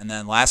 6.5. And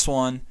then last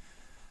one,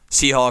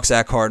 Seahawks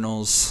at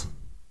Cardinals.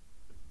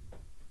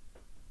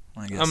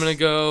 I'm gonna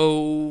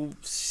go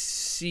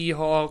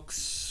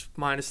Seahawks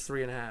minus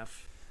 3.5.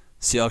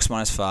 Seahawks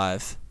minus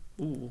 5.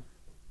 Ooh.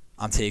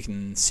 I'm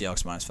taking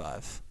Seahawks minus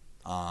 5.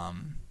 I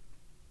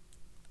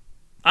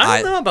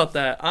don't know about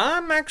that.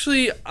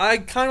 I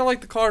kind of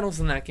like the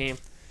Cardinals in that game.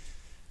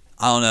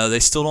 I don't know. They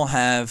still don't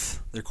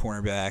have their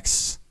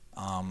cornerbacks.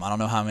 I don't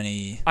know how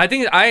many. I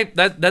think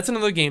that's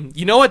another game.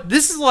 You know what?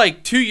 This is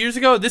like 2 years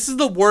ago. This is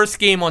the worst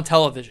game on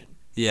television.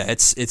 Yeah,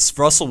 it's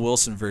Russell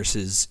Wilson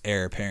versus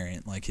heir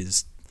apparent.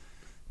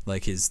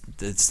 It's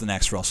the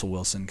next Russell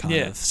Wilson kind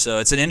of. So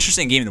it's an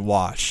interesting game to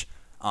watch.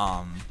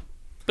 But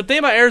the thing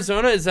about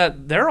Arizona is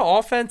that their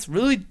offense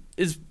really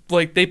is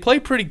like they play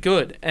pretty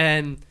good,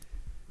 and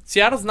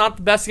Seattle's not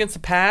the best against the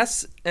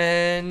pass.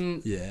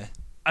 And yeah,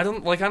 I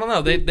don't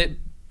know.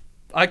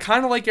 I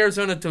kind of like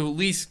Arizona to at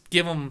least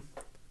give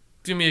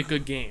me a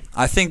good game.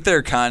 I think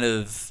they're kind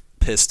of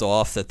pissed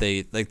off that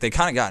they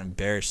kind of got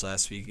embarrassed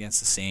last week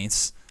against the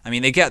Saints. I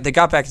mean, they got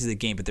back into the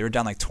game, but they were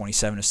down like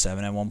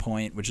 27-7 at one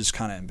point, which is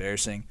kind of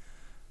embarrassing.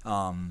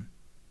 Yeah,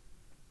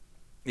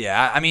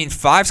 I mean,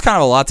 5's kind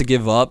of a lot to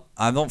give up.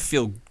 I don't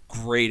feel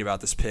great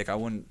about this pick. I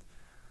mean,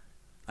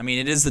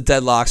 it is the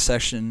deadlock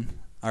section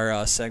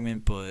or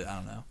segment, but I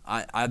don't know.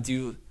 I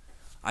do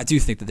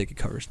think that they could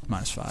cover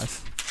minus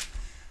 5.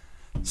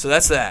 So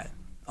that's that.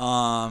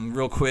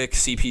 Real quick,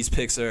 CP's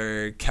picks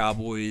are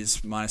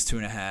Cowboys minus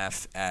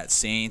 2.5 at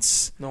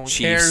Saints. No one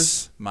Chiefs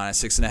cares.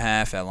 minus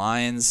 6.5 at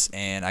Lions,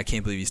 and I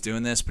can't believe he's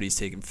doing this, but he's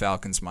taking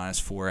Falcons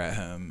minus 4 at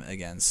home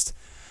against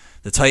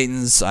the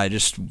Titans. I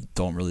just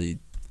don't really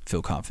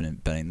feel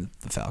confident betting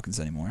the Falcons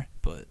anymore.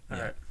 But yeah,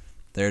 all right,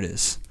 there it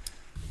is.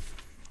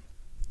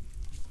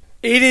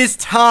 It is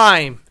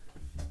time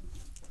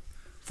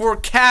for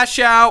cash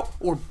out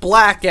or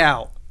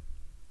blackout.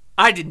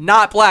 I did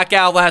not black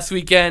out last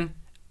weekend.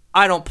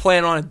 I don't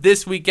plan on it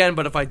this weekend,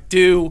 but if I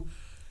do,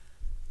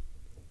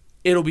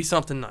 it'll be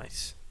something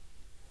nice.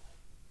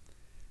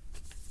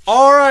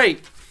 All right.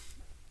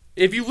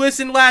 If you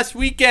listened last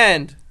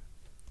weekend,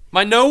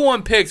 my no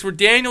one picks were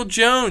Daniel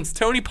Jones,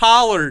 Tony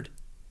Pollard.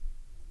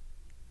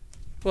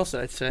 What else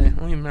did I say? I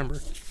don't even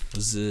remember.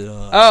 Was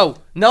it?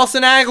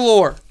 Nelson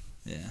Aguilar.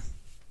 Yeah.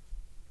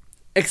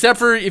 Except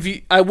for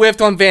I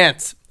whiffed on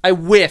Vance. I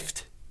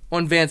whiffed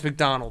on Vance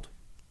McDonald.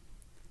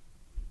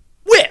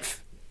 Whiff.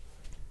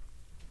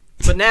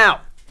 But now,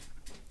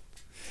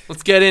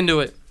 let's get into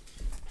it.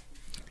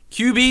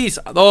 QBs.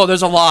 Oh,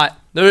 there's a lot.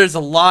 There's a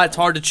lot. It's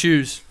hard to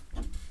choose.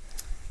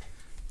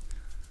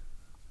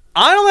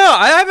 I don't know.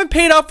 I haven't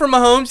paid up for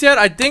Mahomes yet.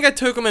 I think I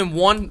took him in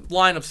one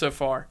lineup so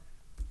far.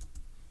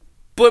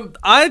 But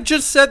I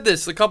just said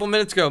this a couple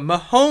minutes ago.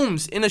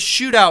 Mahomes in a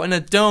shootout in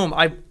a dome.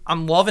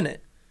 I'm loving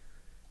it.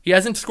 He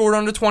hasn't scored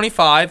under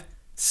 25.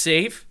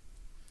 Safe.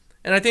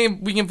 And I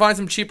think we can find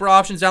some cheaper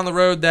options down the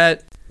road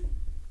that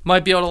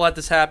might be able to let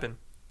this happen.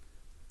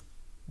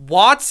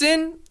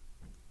 Watson,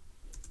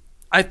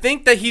 I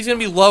think that he's going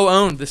to be low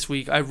owned this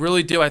week. I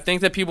really do. I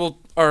think that people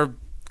are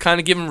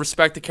kind of giving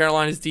respect to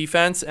Carolina's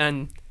defense,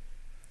 and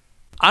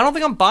I don't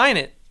think I'm buying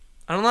it.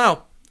 I don't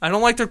know. I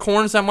don't like their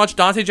corners that much.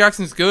 Dante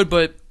Jackson's good,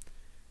 but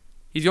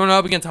he's going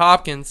up against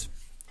Hopkins.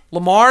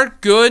 Lamar,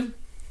 good. I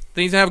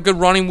think he's going to have a good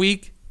running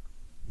week.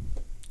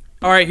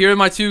 All right, here are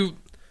my two.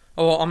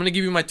 Oh, I'm going to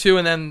give you my two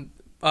and then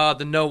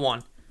the no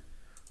one.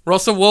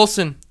 Russell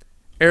Wilson.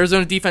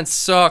 Arizona defense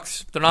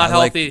sucks. They're not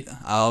healthy.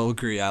 I'll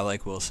agree. I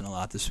like Wilson a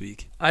lot this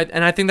week.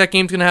 And I think that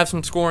game's going to have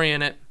some scoring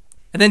in it.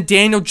 And then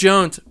Daniel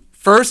Jones.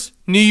 First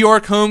New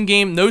York home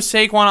game. No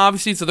Saquon,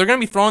 obviously, so they're going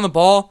to be throwing the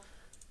ball.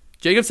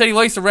 Jacob said he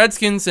likes the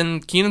Redskins,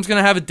 and Keenum's going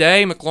to have a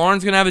day.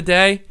 McLaurin's going to have a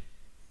day.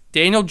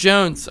 Daniel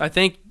Jones, I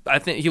think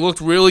he looked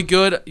really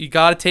good. You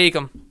got to take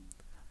him.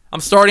 I'm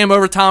starting him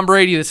over Tom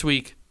Brady this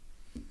week.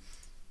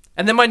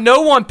 And then my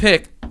no one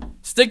pick.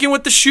 Sticking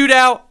with the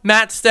shootout,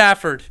 Matt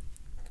Stafford.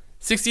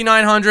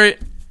 6,900. If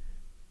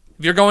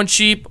you're going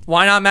cheap,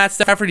 why not Matt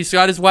Stafford? He's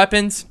got his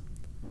weapons.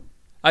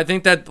 I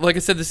think that, like I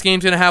said, this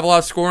game's going to have a lot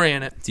of scoring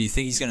in it. Do you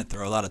think he's going to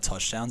throw a lot of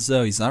touchdowns,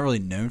 though? He's not really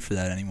known for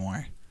that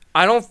anymore.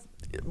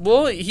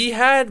 Well, he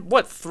had,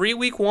 3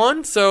 week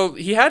one? So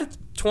he had a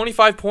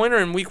 25-pointer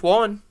in week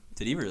one.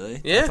 Did he really?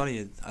 Yeah.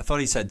 I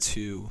thought he's had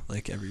 2,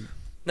 every...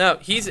 No,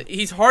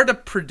 he's hard to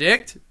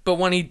predict, but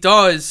when he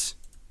does,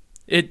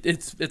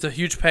 it's a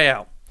huge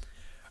payout.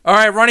 All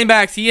right, running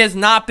backs. He has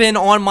not been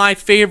on my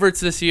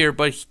favorites this year,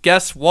 but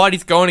guess what?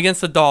 He's going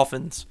against the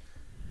Dolphins.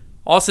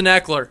 Austin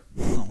Eckler.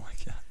 Oh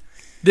my god.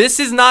 This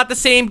is not the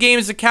same game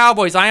as the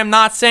Cowboys. I am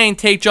not saying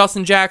take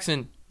Justin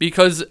Jackson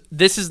because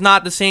this is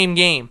not the same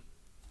game.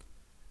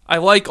 I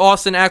like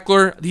Austin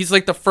Eckler. He's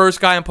like the first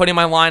guy I'm putting in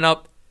my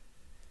lineup.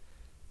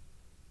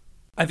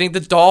 I think the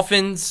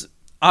Dolphins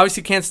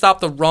obviously can't stop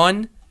the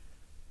run,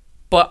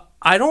 but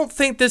I don't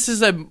think this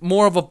is a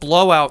more of a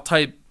blowout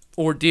type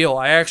ordeal.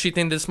 I actually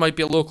think this might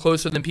be a little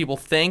closer than people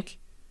think,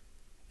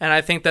 and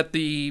I think that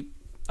the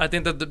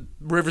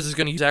Rivers is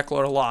going to use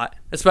Eckler a lot,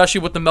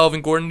 especially with the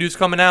Melvin Gordon news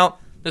coming out.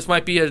 This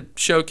might be a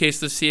showcase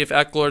to see if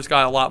Eckler's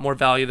got a lot more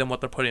value than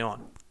what they're putting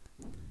on.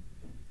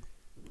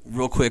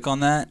 Real quick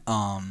on that,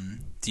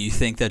 do you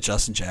think that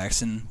Justin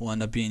Jackson will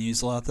end up being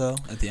used a lot, though,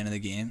 at the end of the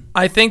game?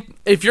 I think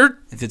if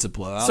it's a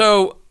blowout?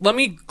 So, let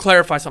me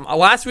clarify something.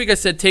 Last week I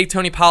said take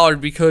Tony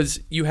Pollard because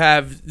you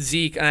have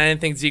Zeke, and I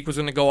didn't think Zeke was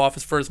going to go off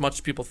for as much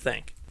as people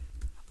think.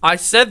 I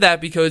said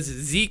that because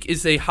Zeke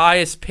is the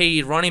highest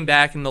paid running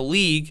back in the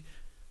league.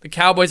 The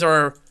Cowboys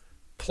are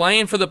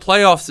playing for the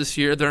playoffs this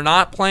year. They're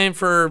not playing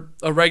for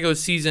a regular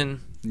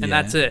season, and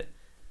that's it.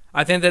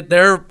 I think that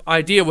their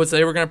idea was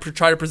they were going to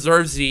try to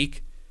preserve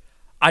Zeke.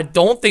 I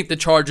don't think the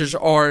Chargers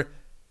are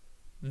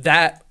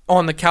that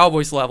on the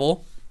Cowboys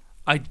level.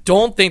 I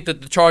don't think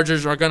that the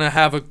Chargers are going to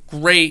have a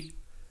great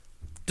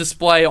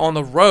display on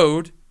the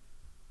road.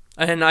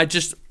 And I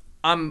think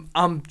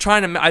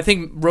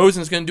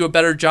Rosen's going to do a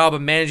better job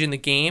of managing the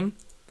game.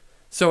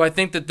 So I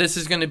think that this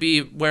is going to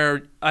be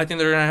where I think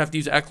they're going to have to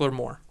use Eckler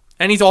more.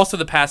 And he's also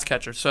the pass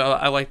catcher, so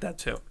I like that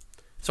too.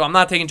 So I'm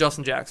not taking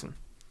Justin Jackson.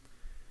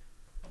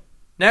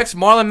 Next,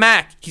 Marlon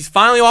Mack. He's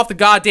finally off the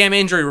goddamn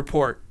injury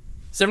report.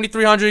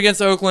 7,300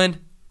 against Oakland.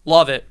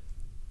 Love it.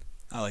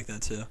 I like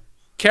that too.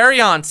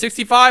 Carry on,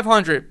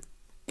 6,500.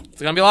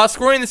 There's going to be a lot of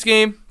scoring in this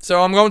game,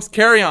 so I'm going to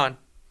carry on.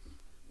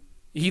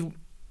 The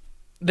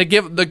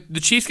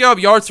Chiefs give up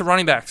yards to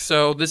running backs,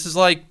 so this is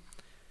like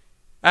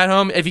at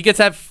home. If he gets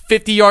that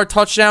 50-yard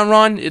touchdown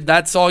run,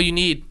 that's all you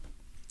need.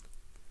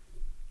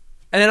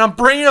 And then I'm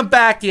bringing him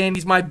back in.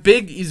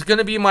 He's going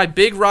to be my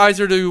big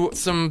riser to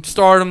some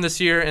stardom this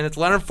year, and it's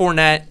Leonard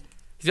Fournette.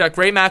 He's got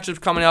great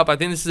matchups coming up. I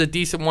think this is a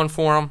decent one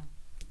for him.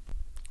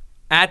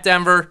 At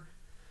Denver,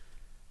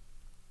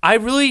 I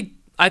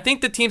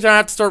think the teams are going to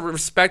have to start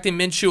respecting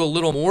Minshew a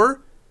little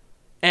more.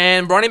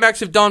 And running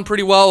backs have done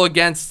pretty well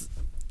against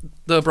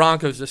the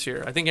Broncos this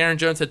year. I think Aaron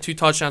Jones had 2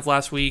 touchdowns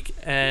last week,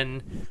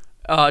 and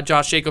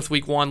Josh Jacobs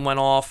week 1 went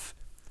off.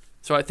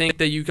 So I think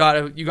that you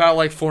gotta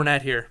like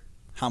Fournette here.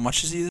 How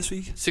much is he this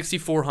week?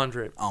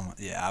 6,400.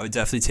 Yeah, I would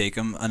definitely take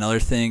him. Another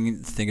thing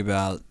to think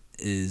about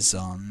is,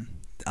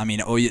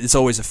 it's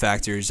always a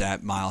factor is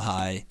at Mile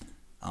High.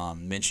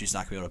 Minshew's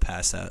not going to be able to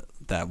pass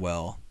that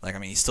well.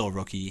 He's still a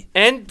rookie.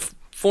 And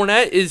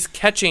Fournette is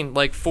catching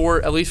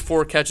at least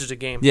 4 catches a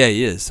game. Yeah,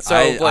 he is. So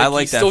I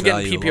like he's that still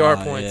value getting PPR a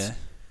lot, points. Yeah.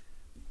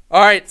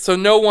 All right, so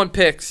no one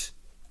picks.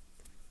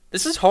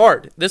 This is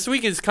hard. This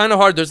week is kind of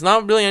hard. There's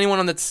not really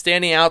anyone that's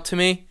standing out to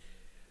me.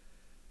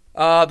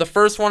 The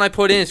first one I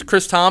put in is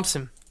Chris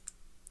Thompson.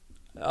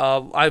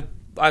 I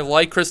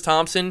like Chris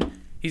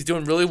Thompson. He's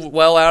doing really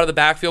well out of the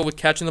backfield with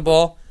catching the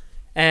ball.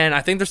 And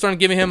I think they're starting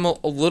to give him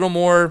a little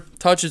more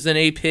touches than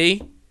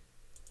AP.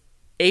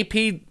 AP,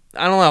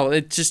 I don't know.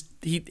 It just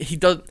he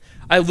does.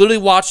 I literally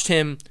watched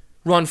him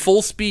run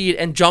full speed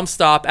and jump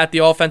stop at the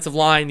offensive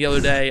line the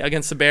other day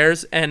against the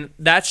Bears, and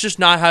that's just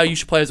not how you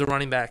should play as a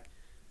running back.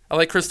 I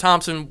like Chris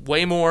Thompson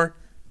way more.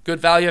 Good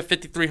value at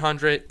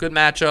 5,300. Good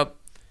matchup.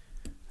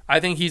 I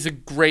think he's a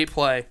great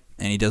play.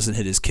 And he doesn't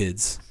hit his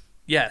kids.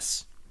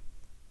 Yes.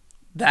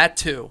 That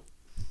too.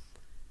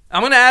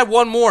 I'm going to add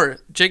one more.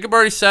 Jacob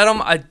already said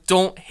him. I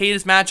don't hate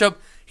his matchup.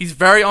 He's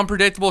very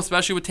unpredictable,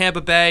 especially with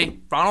Tampa Bay.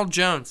 Ronald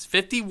Jones,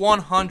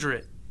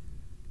 5,100.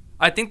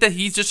 I think that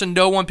he's just a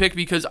no-one pick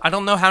because I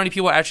don't know how many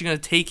people are actually going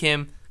to take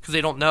him because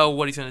they don't know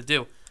what he's going to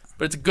do.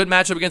 But it's a good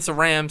matchup against the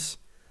Rams.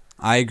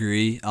 I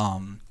agree.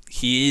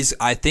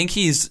 I think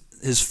his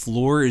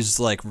floor is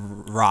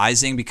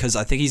rising because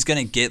I think he's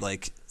going to get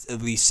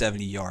at least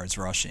 70 yards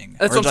rushing.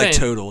 That's what I'm saying.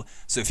 Total.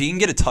 So if he can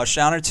get a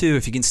touchdown or two,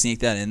 if he can sneak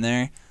that in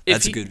there,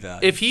 that's a good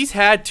value. If he's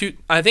had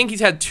I think he's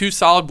had 2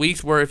 solid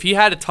weeks where if he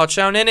had a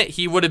touchdown in it,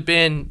 he would have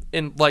been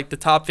in the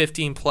top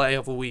 15 play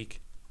of a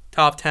week.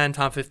 Top 10,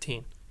 top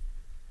 15.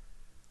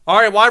 All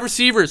right, wide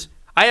receivers.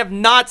 I have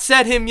not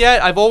said him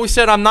yet. I've always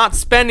said I'm not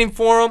spending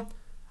for him.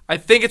 I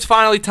think it's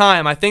finally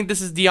time. I think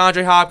this is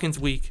DeAndre Hopkins'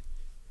 week.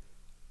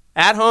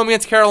 At home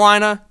against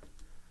Carolina,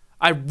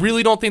 I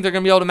really don't think they're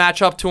going to be able to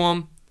match up to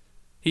him.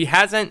 He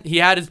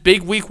had his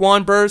big week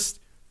 1 burst.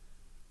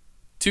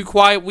 2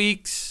 quiet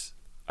weeks.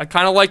 I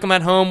kind of like him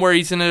at home where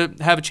he's going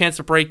to have a chance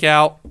to break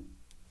out.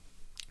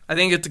 I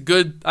think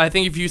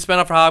if you spend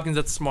up for Hopkins,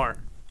 that's smart.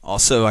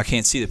 Also, I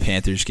can't see the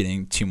Panthers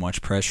getting too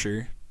much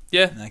pressure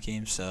in that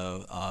game.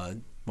 So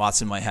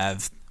Watson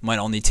might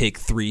only take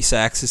 3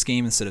 sacks this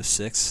game instead of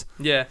 6.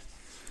 Yeah.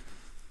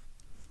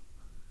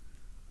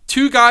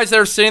 2 guys that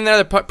are sitting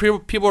there that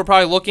people are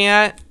probably looking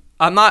at.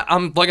 I'm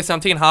like I said, I'm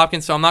taking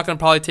Hopkins, so I'm not going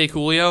to probably take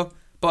Julio.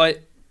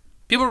 But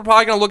people are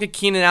probably going to look at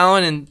Keenan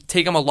Allen and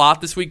take him a lot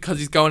this week because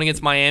he's going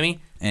against Miami.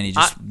 And he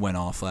just went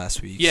off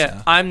last week. Yeah,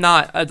 so. I'm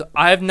not.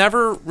 I've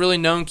never really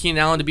known Keenan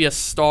Allen to be a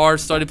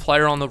star-studded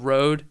player on the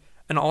road.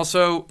 And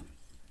also,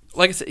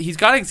 like I said, he's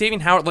got Xavier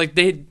Howard. Like,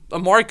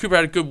 Amari Cooper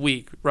had a good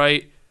week,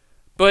 right?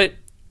 But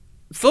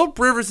Phillip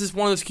Rivers is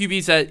one of those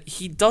QBs that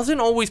he doesn't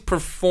always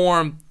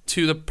perform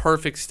to the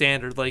perfect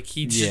standard. Like,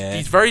 he's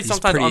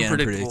sometimes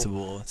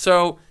unpredictable.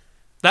 So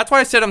that's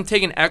why I said I'm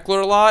taking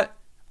Eckler a lot.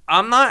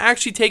 I'm not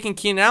actually taking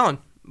Keenan Allen.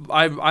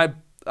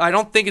 I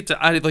don't think it's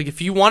like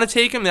if you want to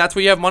take him, that's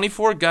what you have money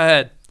for. Go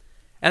ahead.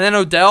 And then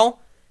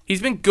Odell,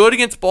 he's been good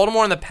against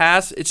Baltimore in the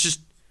past.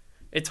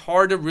 It's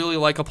hard to really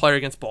like a player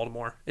against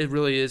Baltimore. It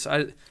really is.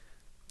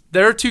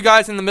 There are two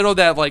guys in the middle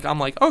that I'm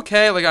like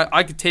okay, like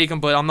I could take them,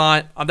 but I'm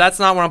not. That's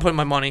not where I'm putting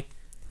my money.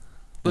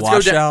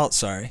 Watch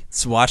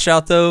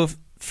out though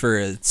for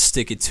a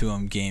stick it to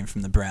 'em game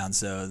from the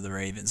Browns though, the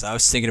Ravens. I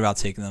was thinking about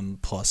taking them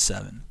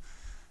 +7.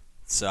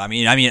 So I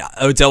mean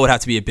Odell would have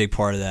to be a big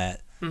part of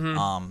that.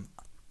 Mm-hmm.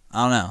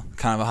 I don't know,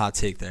 kind of a hot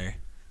take there,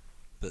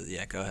 but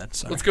yeah, go ahead.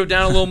 Sorry. Let's go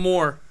down a little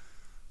more.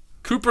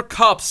 Cooper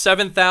Kupp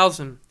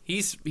 7,000.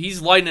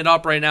 He's lighting it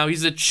up right now.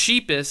 He's the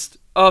cheapest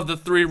of the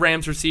 3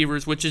 Rams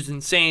receivers, which is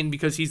insane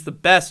because he's the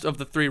best of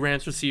the 3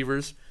 Rams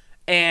receivers.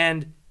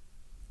 And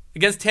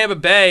against Tampa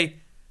Bay,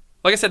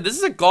 like I said, this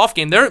is a golf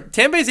game.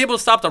 Tampa Bay's able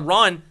to stop the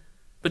run,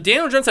 but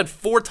Daniel Jones had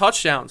 4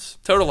 touchdowns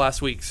total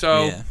last week.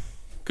 So yeah.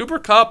 Cooper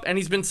Kupp, and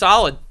he's been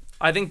solid.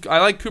 I think I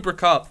like Cooper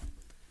Kupp.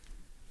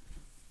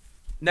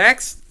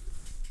 Next,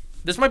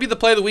 this might be the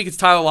play of the week. It's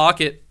Tyler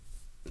Lockett.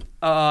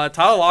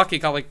 Tyler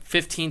Lockett got like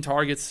 15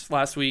 targets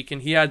last week,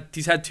 and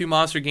he's had 2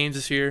 monster games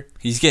this year.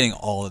 He's getting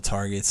all the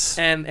targets.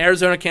 And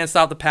Arizona can't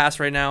stop the pass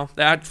right now.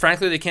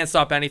 Frankly, they can't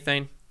stop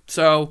anything.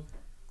 So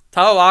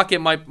Tyler Lockett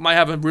might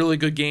have a really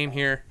good game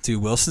here.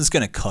 Dude, Wilson's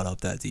going to cut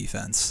up that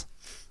defense.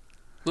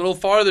 A little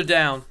farther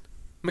down,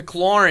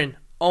 McLaurin.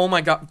 Oh,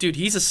 my God. Dude,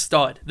 he's a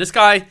stud. This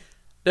guy,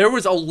 there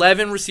was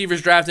 11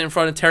 receivers drafted in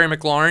front of Terry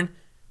McLaurin.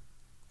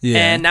 Yeah.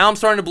 And now I'm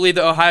starting to believe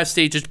that Ohio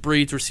State just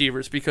breeds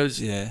receivers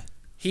because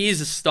he's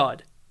a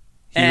stud.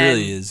 He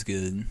really is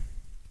good.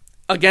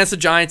 Against the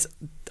Giants,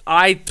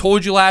 I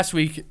told you last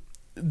week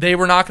they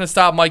were not going to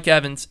stop Mike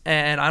Evans,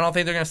 and I don't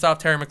think they're going to stop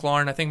Terry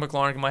McLaurin. I think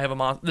McLaurin might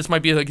have this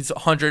might be like his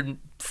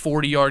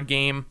 140-yard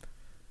game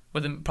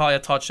with probably a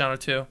touchdown or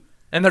 2.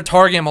 And they're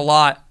targeting him a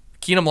lot.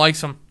 Keenum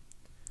likes him.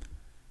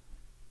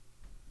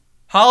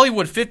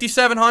 Hollywood,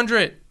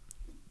 5,700.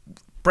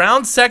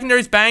 Brown's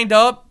secondary's banged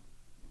up.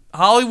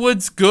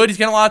 Hollywood's good. He's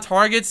getting a lot of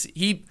targets.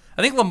 I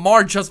think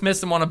Lamar just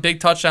missed him on a big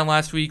touchdown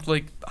last week.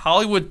 Like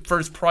Hollywood, for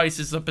his price,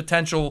 is a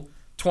potential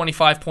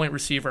 25-point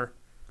receiver.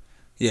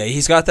 Yeah,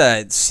 he's got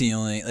that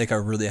ceiling, like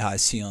a really high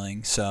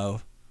ceiling.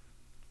 So,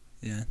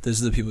 yeah, those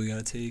are the people you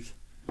got to take.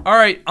 All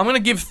right, I'm going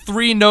to give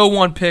 3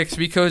 no-1 picks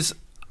because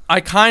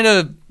I kind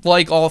of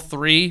like all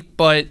 3,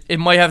 but it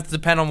might have to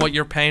depend on what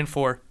you're paying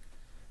for.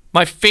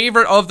 My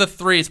favorite of the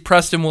 3 is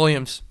Preston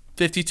Williams,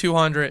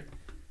 5,200.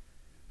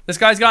 This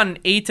guy's gotten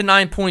 8 to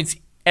 9 points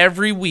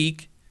every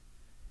week.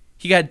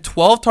 He had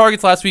 12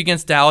 targets last week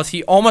against Dallas.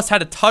 He almost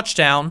had a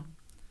touchdown.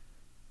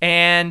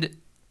 And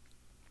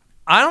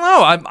I don't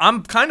know.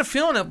 I'm kind of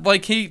feeling it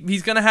like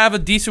he's going to have a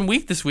decent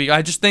week this week.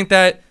 I just think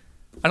that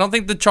I don't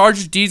think the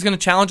Chargers D is going to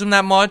challenge him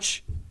that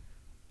much.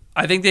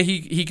 I think that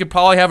he could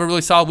probably have a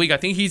really solid week. I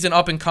think he's an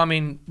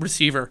up-and-coming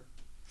receiver.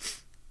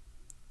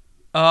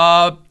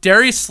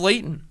 Darius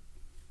Slayton,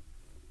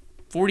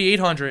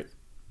 4,800.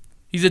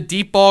 He's a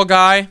deep ball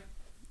guy.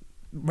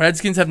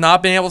 Redskins have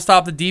not been able to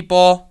stop the deep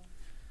ball.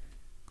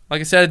 Like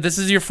I said, this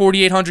is your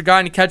 4,800 guy,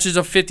 and he catches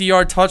a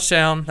 50-yard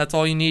touchdown. That's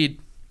all you need.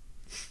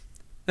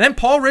 And then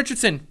Paul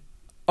Richardson,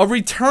 a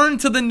return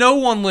to the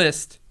no-one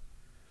list.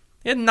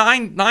 He had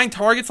nine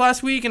targets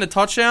last week and a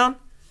touchdown.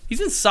 He's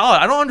been solid.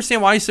 I don't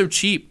understand why he's so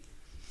cheap.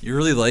 You're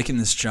really liking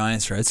this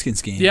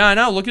Giants-Redskins game. Yeah, I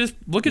know. Look at his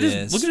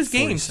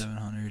games.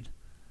 4,700.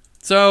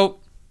 So,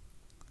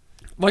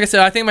 like I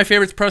said, I think my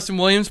favorite's Preston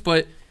Williams,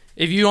 but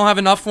if you don't have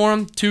enough for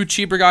him, 2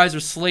 cheaper guys are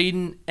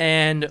Slayton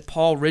and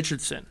Paul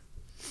Richardson.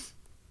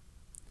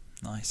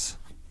 Nice.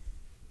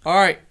 All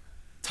right,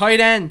 tight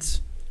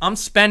ends. I'm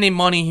spending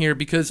money here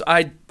because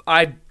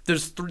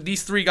there's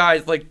these 3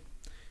 guys. Like,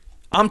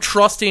 I'm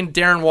trusting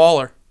Darren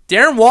Waller.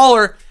 Darren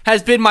Waller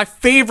has been my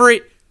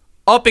favorite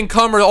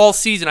up-and-comer all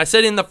season. I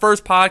said it in the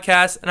first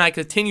podcast, and I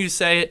continue to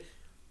say it.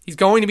 He's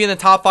going to be in the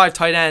top 5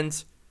 tight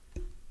ends.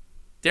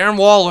 Darren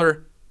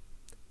Waller,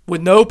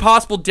 with no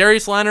possible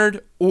Darius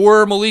Leonard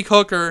or Malik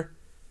Hooker,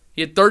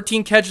 he had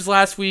 13 catches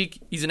last week.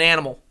 He's an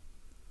animal.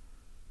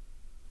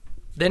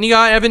 Then you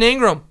got Evan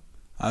Ingram.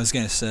 I was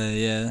gonna say,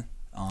 yeah.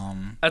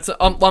 I'm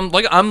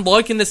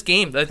liking this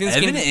game. I think this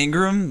Evan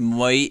Ingram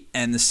might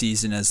end the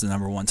season as the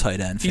number 1 tight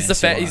end. He's the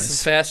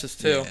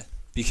fastest too. Yeah,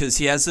 because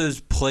he has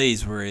those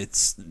plays where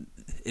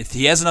if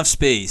he has enough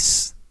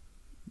space,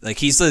 like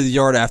he's the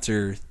yards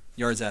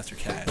after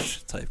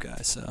catch type guy.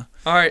 So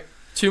all right,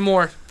 2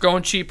 more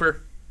going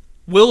cheaper.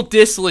 Will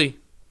Dissly,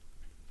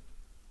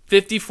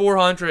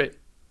 5,400.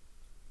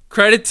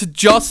 Credit to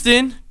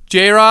Justin,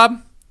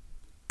 J-Rob,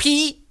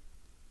 Pete.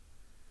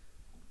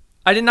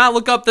 I did not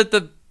look up that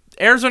the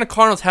Arizona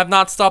Cardinals have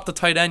not stopped the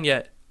tight end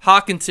yet.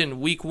 Hawkinson,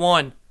 week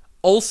 1.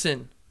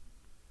 Olsen,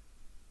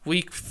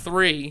 week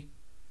 3.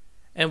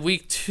 And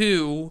week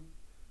 2,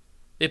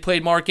 they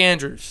played Mark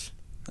Andrews.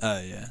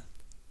 Oh, yeah.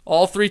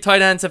 All 3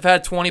 tight ends have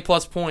had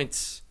 20-plus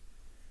points.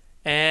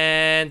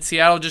 And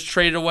Seattle just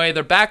traded away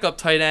their backup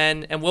tight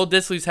end, and Will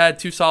Dissly's had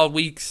 2 solid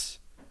weeks.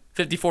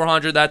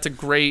 5,400, that's a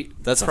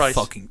great That's price. a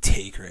fucking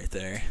take right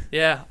there.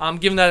 Yeah, I'm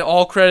giving that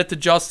all credit to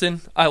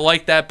Justin. I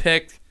like that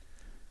pick.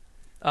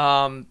 They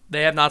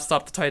have not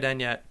stopped the tight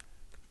end yet.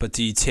 But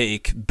do you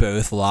take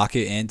both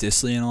Lockett and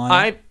Dissly in a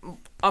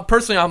lineup?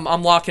 Personally,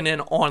 I'm locking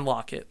in on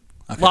Lockett.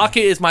 Okay.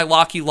 Lockett is my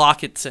Locky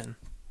Lockettson.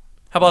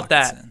 How about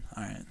that?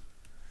 All right.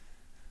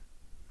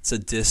 It's a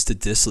diss to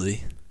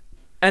Dissly.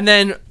 And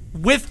then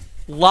with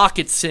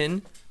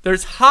Lockettson,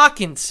 there's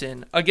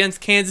Hawkinson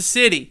against Kansas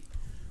City.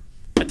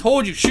 I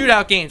told you,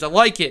 shootout games. I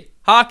like it.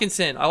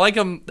 Hawkinson, I like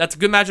him. That's a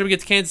good matchup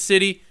against Kansas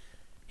City.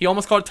 He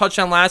almost caught a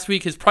touchdown last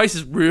week. His price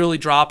is really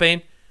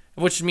dropping,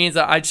 which means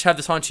that I just have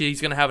this hunch he's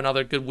going to have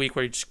another good week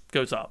where he just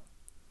goes up.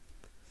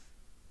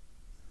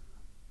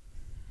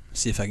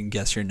 See if I can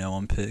guess your no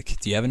one pick.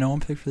 Do you have a no one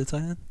pick for the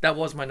tight end? That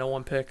was my no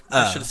one pick.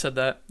 I should have said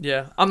that.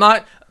 Yeah. I'm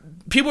not.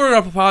 People are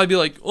going to probably be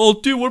like,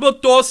 oh, dude, what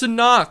about Dawson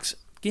Knox?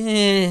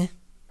 No.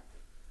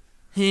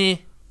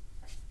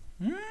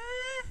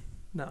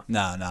 No,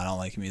 I don't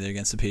like him either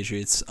against the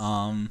Patriots.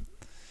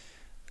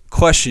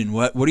 Question: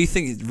 What do you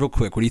think? Real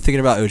quick, what are you thinking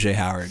about OJ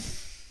Howard?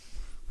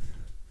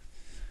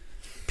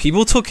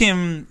 People took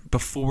him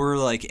before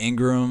like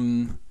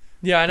Ingram.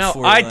 Yeah, I know.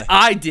 Before,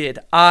 I did.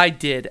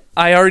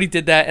 I already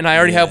did that, and I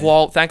already have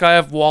Thank God I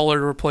have Waller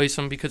to replace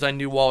him because I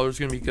knew Waller was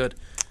going to be good.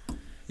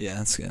 Yeah,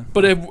 that's good.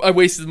 But I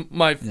wasted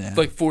my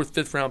 4th,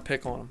 5th round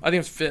pick on him. I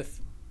think it was 5th.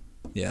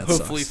 Yeah,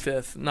 hopefully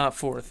 5th, not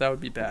 4th. That would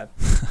be bad.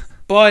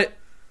 But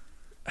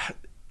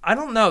I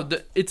don't know.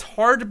 It's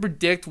hard to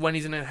predict when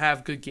he's going to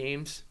have good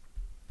games.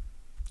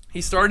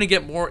 He's starting to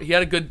get more. He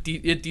had a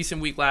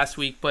decent week last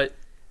week, but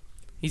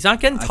he's not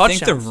getting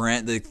touchdowns.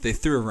 I think they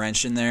threw a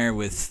wrench in there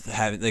with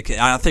having. I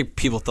don't think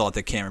people thought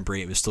that Cameron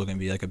Brate was still going to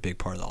be like a big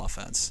part of the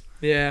offense.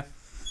 Yeah.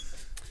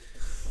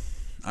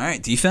 All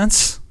right,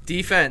 defense.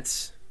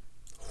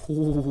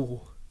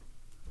 Ooh.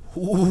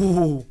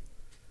 All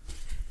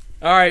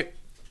right.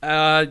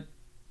 I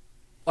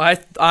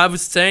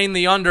was saying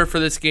the under for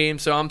this game,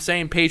 so I'm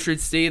saying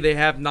Patriots D. They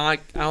have not.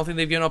 I don't think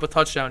they've given up a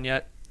touchdown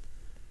yet.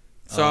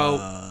 So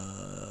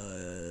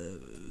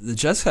the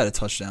Jets had a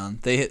touchdown.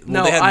 I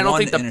don't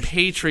think the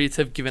Patriots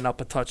have given up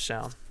a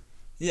touchdown.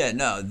 Yeah,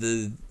 no.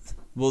 The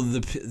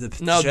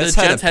Jets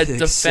had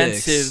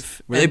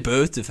defensive. Were they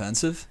both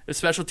defensive?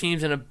 Special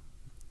teams and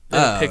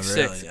a pick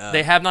six. Oh.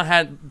 They have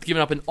not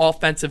given up an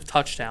offensive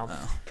touchdown.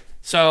 Oh.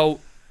 So,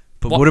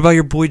 but what about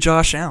your boy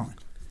Josh Allen?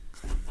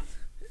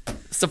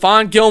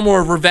 Stephon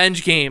Gilmore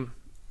revenge game.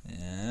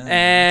 Yeah,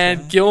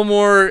 and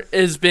Gilmore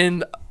has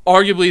been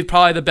arguably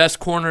probably the best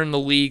corner in the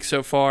league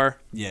so far.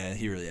 Yeah,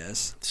 he really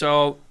is.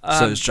 So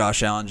is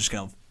Josh Allen just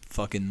going to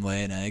fucking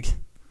lay an egg?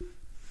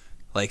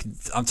 Like,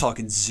 I'm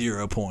talking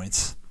 0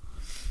 points.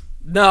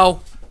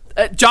 No.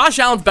 Josh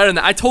Allen's better than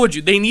that. I told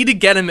you, they need to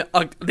get him.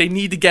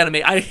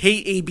 I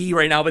hate AB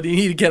right now, but they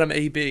need to get him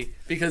AB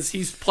because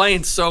he's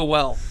playing so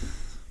well.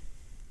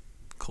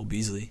 Cole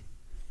Beasley.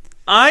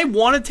 I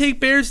want to take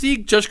Bears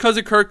League just because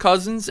of Kirk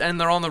Cousins and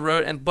they're on the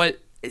road,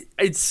 but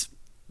it's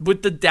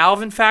with the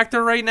Dalvin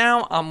factor right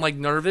now. I'm like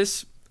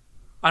nervous.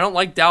 I don't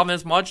like Dalvin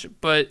as much,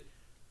 but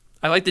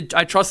I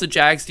trust the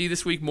Jags D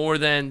this week more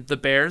than the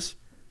Bears,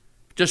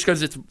 just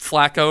because it's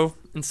Flacco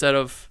instead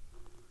of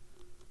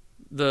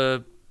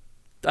the.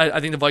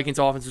 I think the Vikings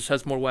offense just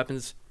has more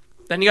weapons.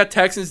 Then you got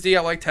Texans D.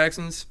 I like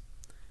Texans,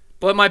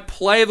 but my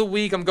play of the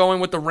week, I'm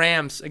going with the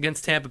Rams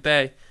against Tampa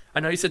Bay.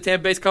 I know you said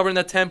Tampa Bay's covering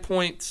that 10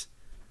 points.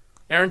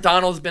 Aaron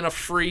Donald's been a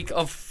freak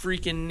of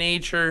freaking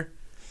nature.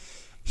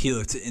 He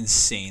looked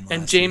insane last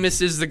And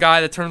Jameis is the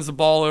guy that turns the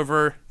ball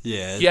over.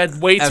 Yeah. He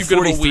had way too good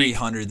of a week. At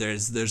 4,300,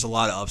 there's a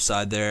lot of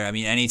upside there. I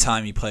mean,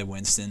 anytime you play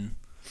Winston,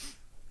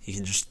 he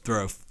can just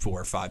throw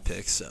 4 or 5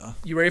 picks. So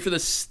you ready for the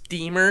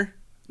steamer?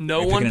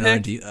 No You're one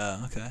pick? okay.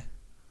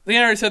 I think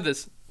I already said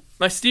this.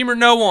 My steamer,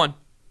 no one.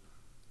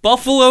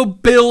 Buffalo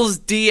Bills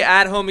D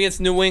at home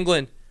against New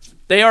England.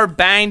 They are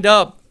banged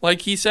up.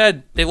 Like he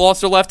said, they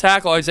lost their left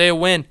tackle, Isaiah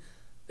Wynn.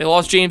 They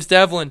lost James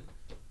Devlin.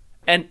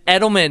 And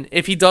Edelman,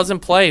 if he doesn't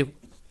play,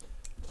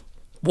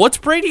 what's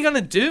Brady going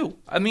to do?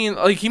 I mean,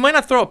 like he might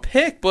not throw a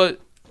pick, but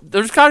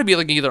there's got to be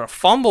like either a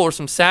fumble or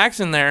some sacks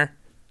in there.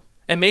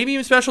 And maybe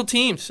even special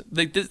teams.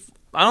 I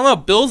don't know.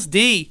 Bills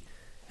D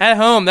at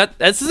home.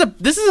 This is a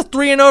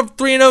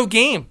 3-0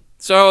 game.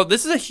 So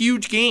this is a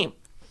huge game.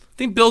 I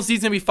think Bills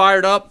D's going to be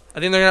fired up. I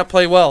think they're going to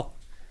play well.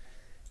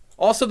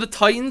 Also, the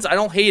Titans, I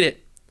don't hate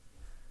it.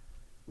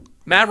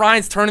 Matt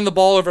Ryan's turning the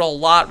ball over a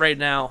lot right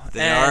now.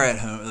 They are at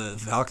home. The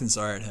Falcons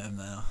are at home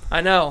now.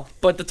 I know,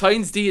 but the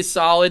Titans D is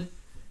solid.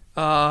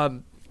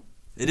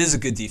 It is a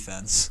good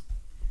defense.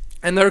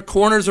 And their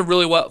corners are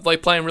really well,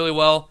 like playing really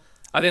well.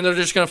 I think they're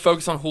just going to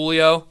focus on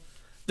Julio.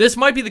 This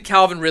might be the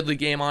Calvin Ridley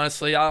game,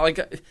 honestly. I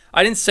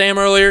didn't say him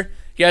earlier.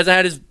 He hasn't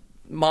had his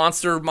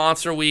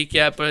monster week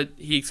yet, but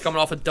he's coming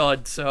off a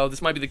dud, so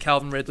this might be the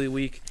Calvin Ridley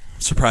week.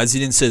 Surprised you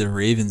didn't say the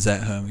Ravens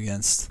at home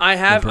against I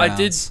the did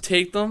Browns.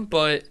 take them,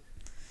 but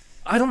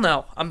I don't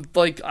know. I'm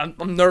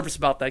nervous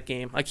about that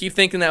game. I keep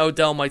thinking that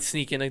Odell might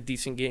sneak in a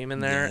decent game in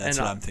there. Yeah, that's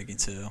what I'm thinking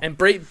too. And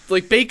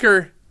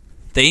Baker,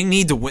 They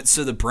need to win.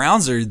 So the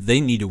Browns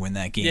they need to win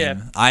that game.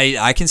 Yeah.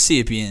 I can see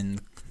it being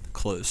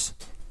close.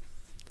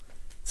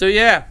 so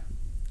yeah.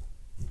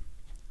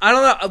 I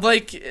don't know.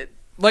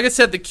 Like I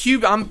said, the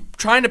QB. I'm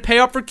trying to pay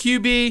up for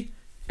QB,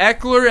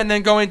 Eckler, and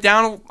then going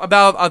down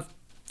about a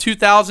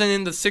 2,000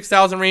 in the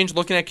 6,000 range,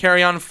 looking at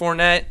Carryon and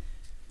Fournette,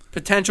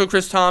 potential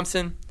Chris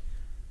Thompson,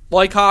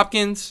 like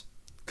Hopkins,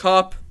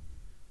 Kupp,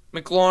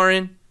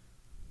 McLaurin,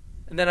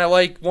 and then I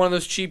like one of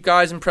those cheap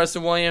guys in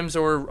Preston Williams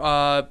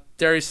or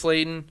Darius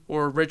Slayton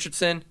or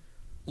Richardson.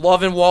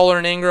 Loving Waller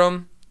and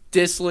Ingram,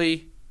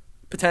 Disley,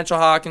 potential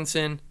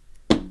Hawkinson,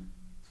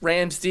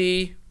 Rams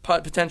D,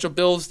 potential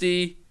Bills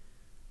D,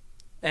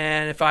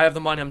 and if I have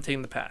the money, I'm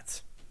taking the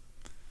Pats.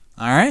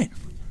 All right.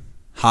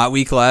 Hot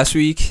week last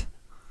week.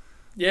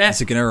 Yeah,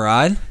 Is it gonna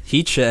ride?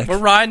 Heat check. we're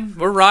riding.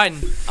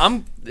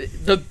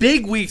 The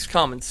big week's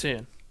coming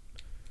soon.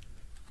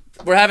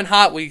 We're having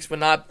hot weeks, but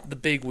not the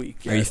big week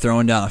yet. Are you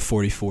throwing down a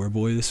 44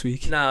 boy this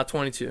week? Nah,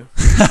 22.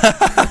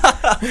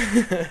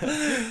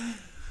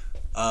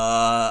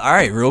 All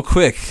right, real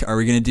quick. Are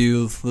we gonna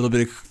do a little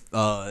bit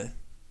of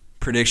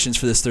predictions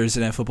for this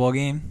Thursday night football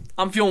game?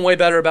 I'm feeling way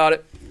better about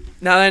it.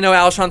 Now that I know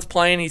Alshon's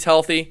playing, he's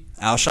healthy.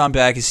 Alshon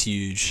back is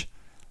huge.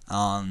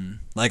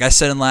 Like I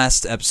said in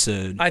last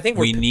episode, I think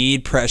we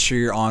need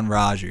pressure on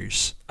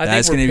Rodgers. I think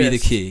That's we're going to be the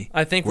pissed. key.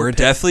 I think we're we're pissed.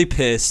 definitely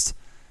pissed.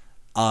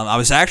 I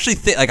was actually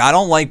I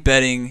don't like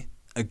betting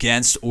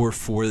against or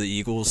for the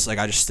Eagles. Like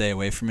I just stay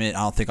away from it. I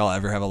don't think I'll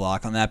ever have a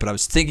lock on that. But I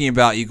was thinking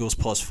about Eagles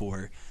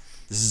 +4.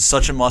 This is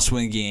such a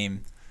must-win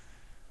game.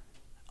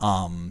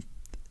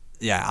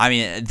 Yeah, I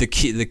mean the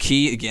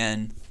key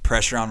again,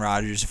 pressure on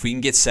Rodgers. If we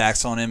can get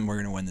sacks on him, we're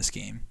going to win this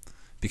game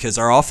because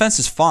our offense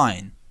is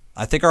fine.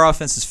 I think our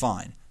offense is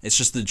fine. It's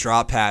just the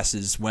drop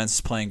passes. Wentz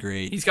is playing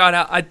great. He's got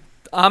out.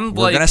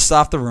 We're gonna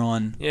stop the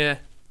run. Yeah.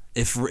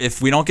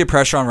 If we don't get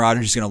pressure on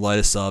Rodgers, he's gonna light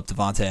us up.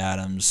 Devontae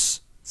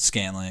Adams,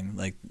 Scantling,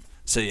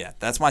 yeah,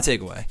 that's my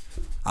takeaway.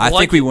 I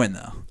think we win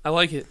though. I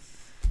like it.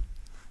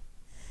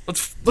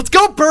 Let's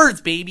go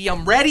Birds, baby.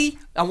 I'm ready.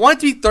 I want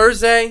it to be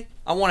Thursday.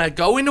 I want to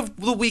go into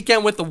the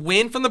weekend with a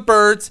win from the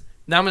Birds.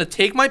 Now I'm gonna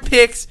take my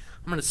picks.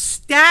 I'm gonna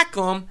stack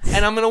them,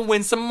 and I'm gonna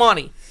win some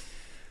money.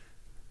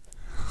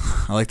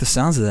 I like the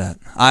sounds of that.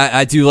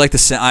 I do like the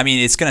sound. I mean,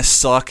 it's gonna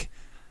suck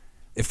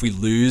if we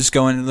lose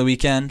going into the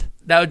weekend.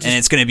 And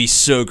it's going to be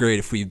so great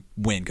if we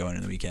win going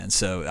into the weekend.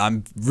 So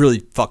I'm really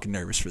fucking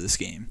nervous for this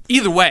game.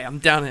 Either way, I'm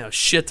down in a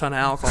shit ton of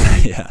alcohol.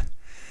 Yeah.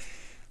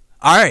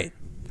 All right.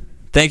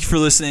 Thank you for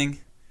listening.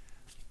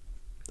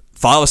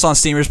 Follow us on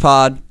Steamers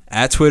Pod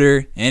at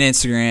Twitter and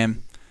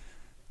Instagram.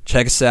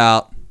 Check us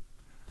out.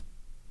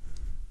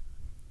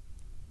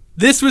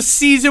 This was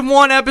Season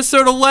 1,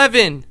 Episode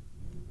 11.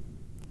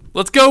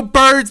 Let's go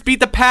Birds. Beat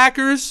the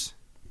Packers.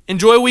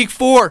 Enjoy Week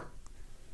 4.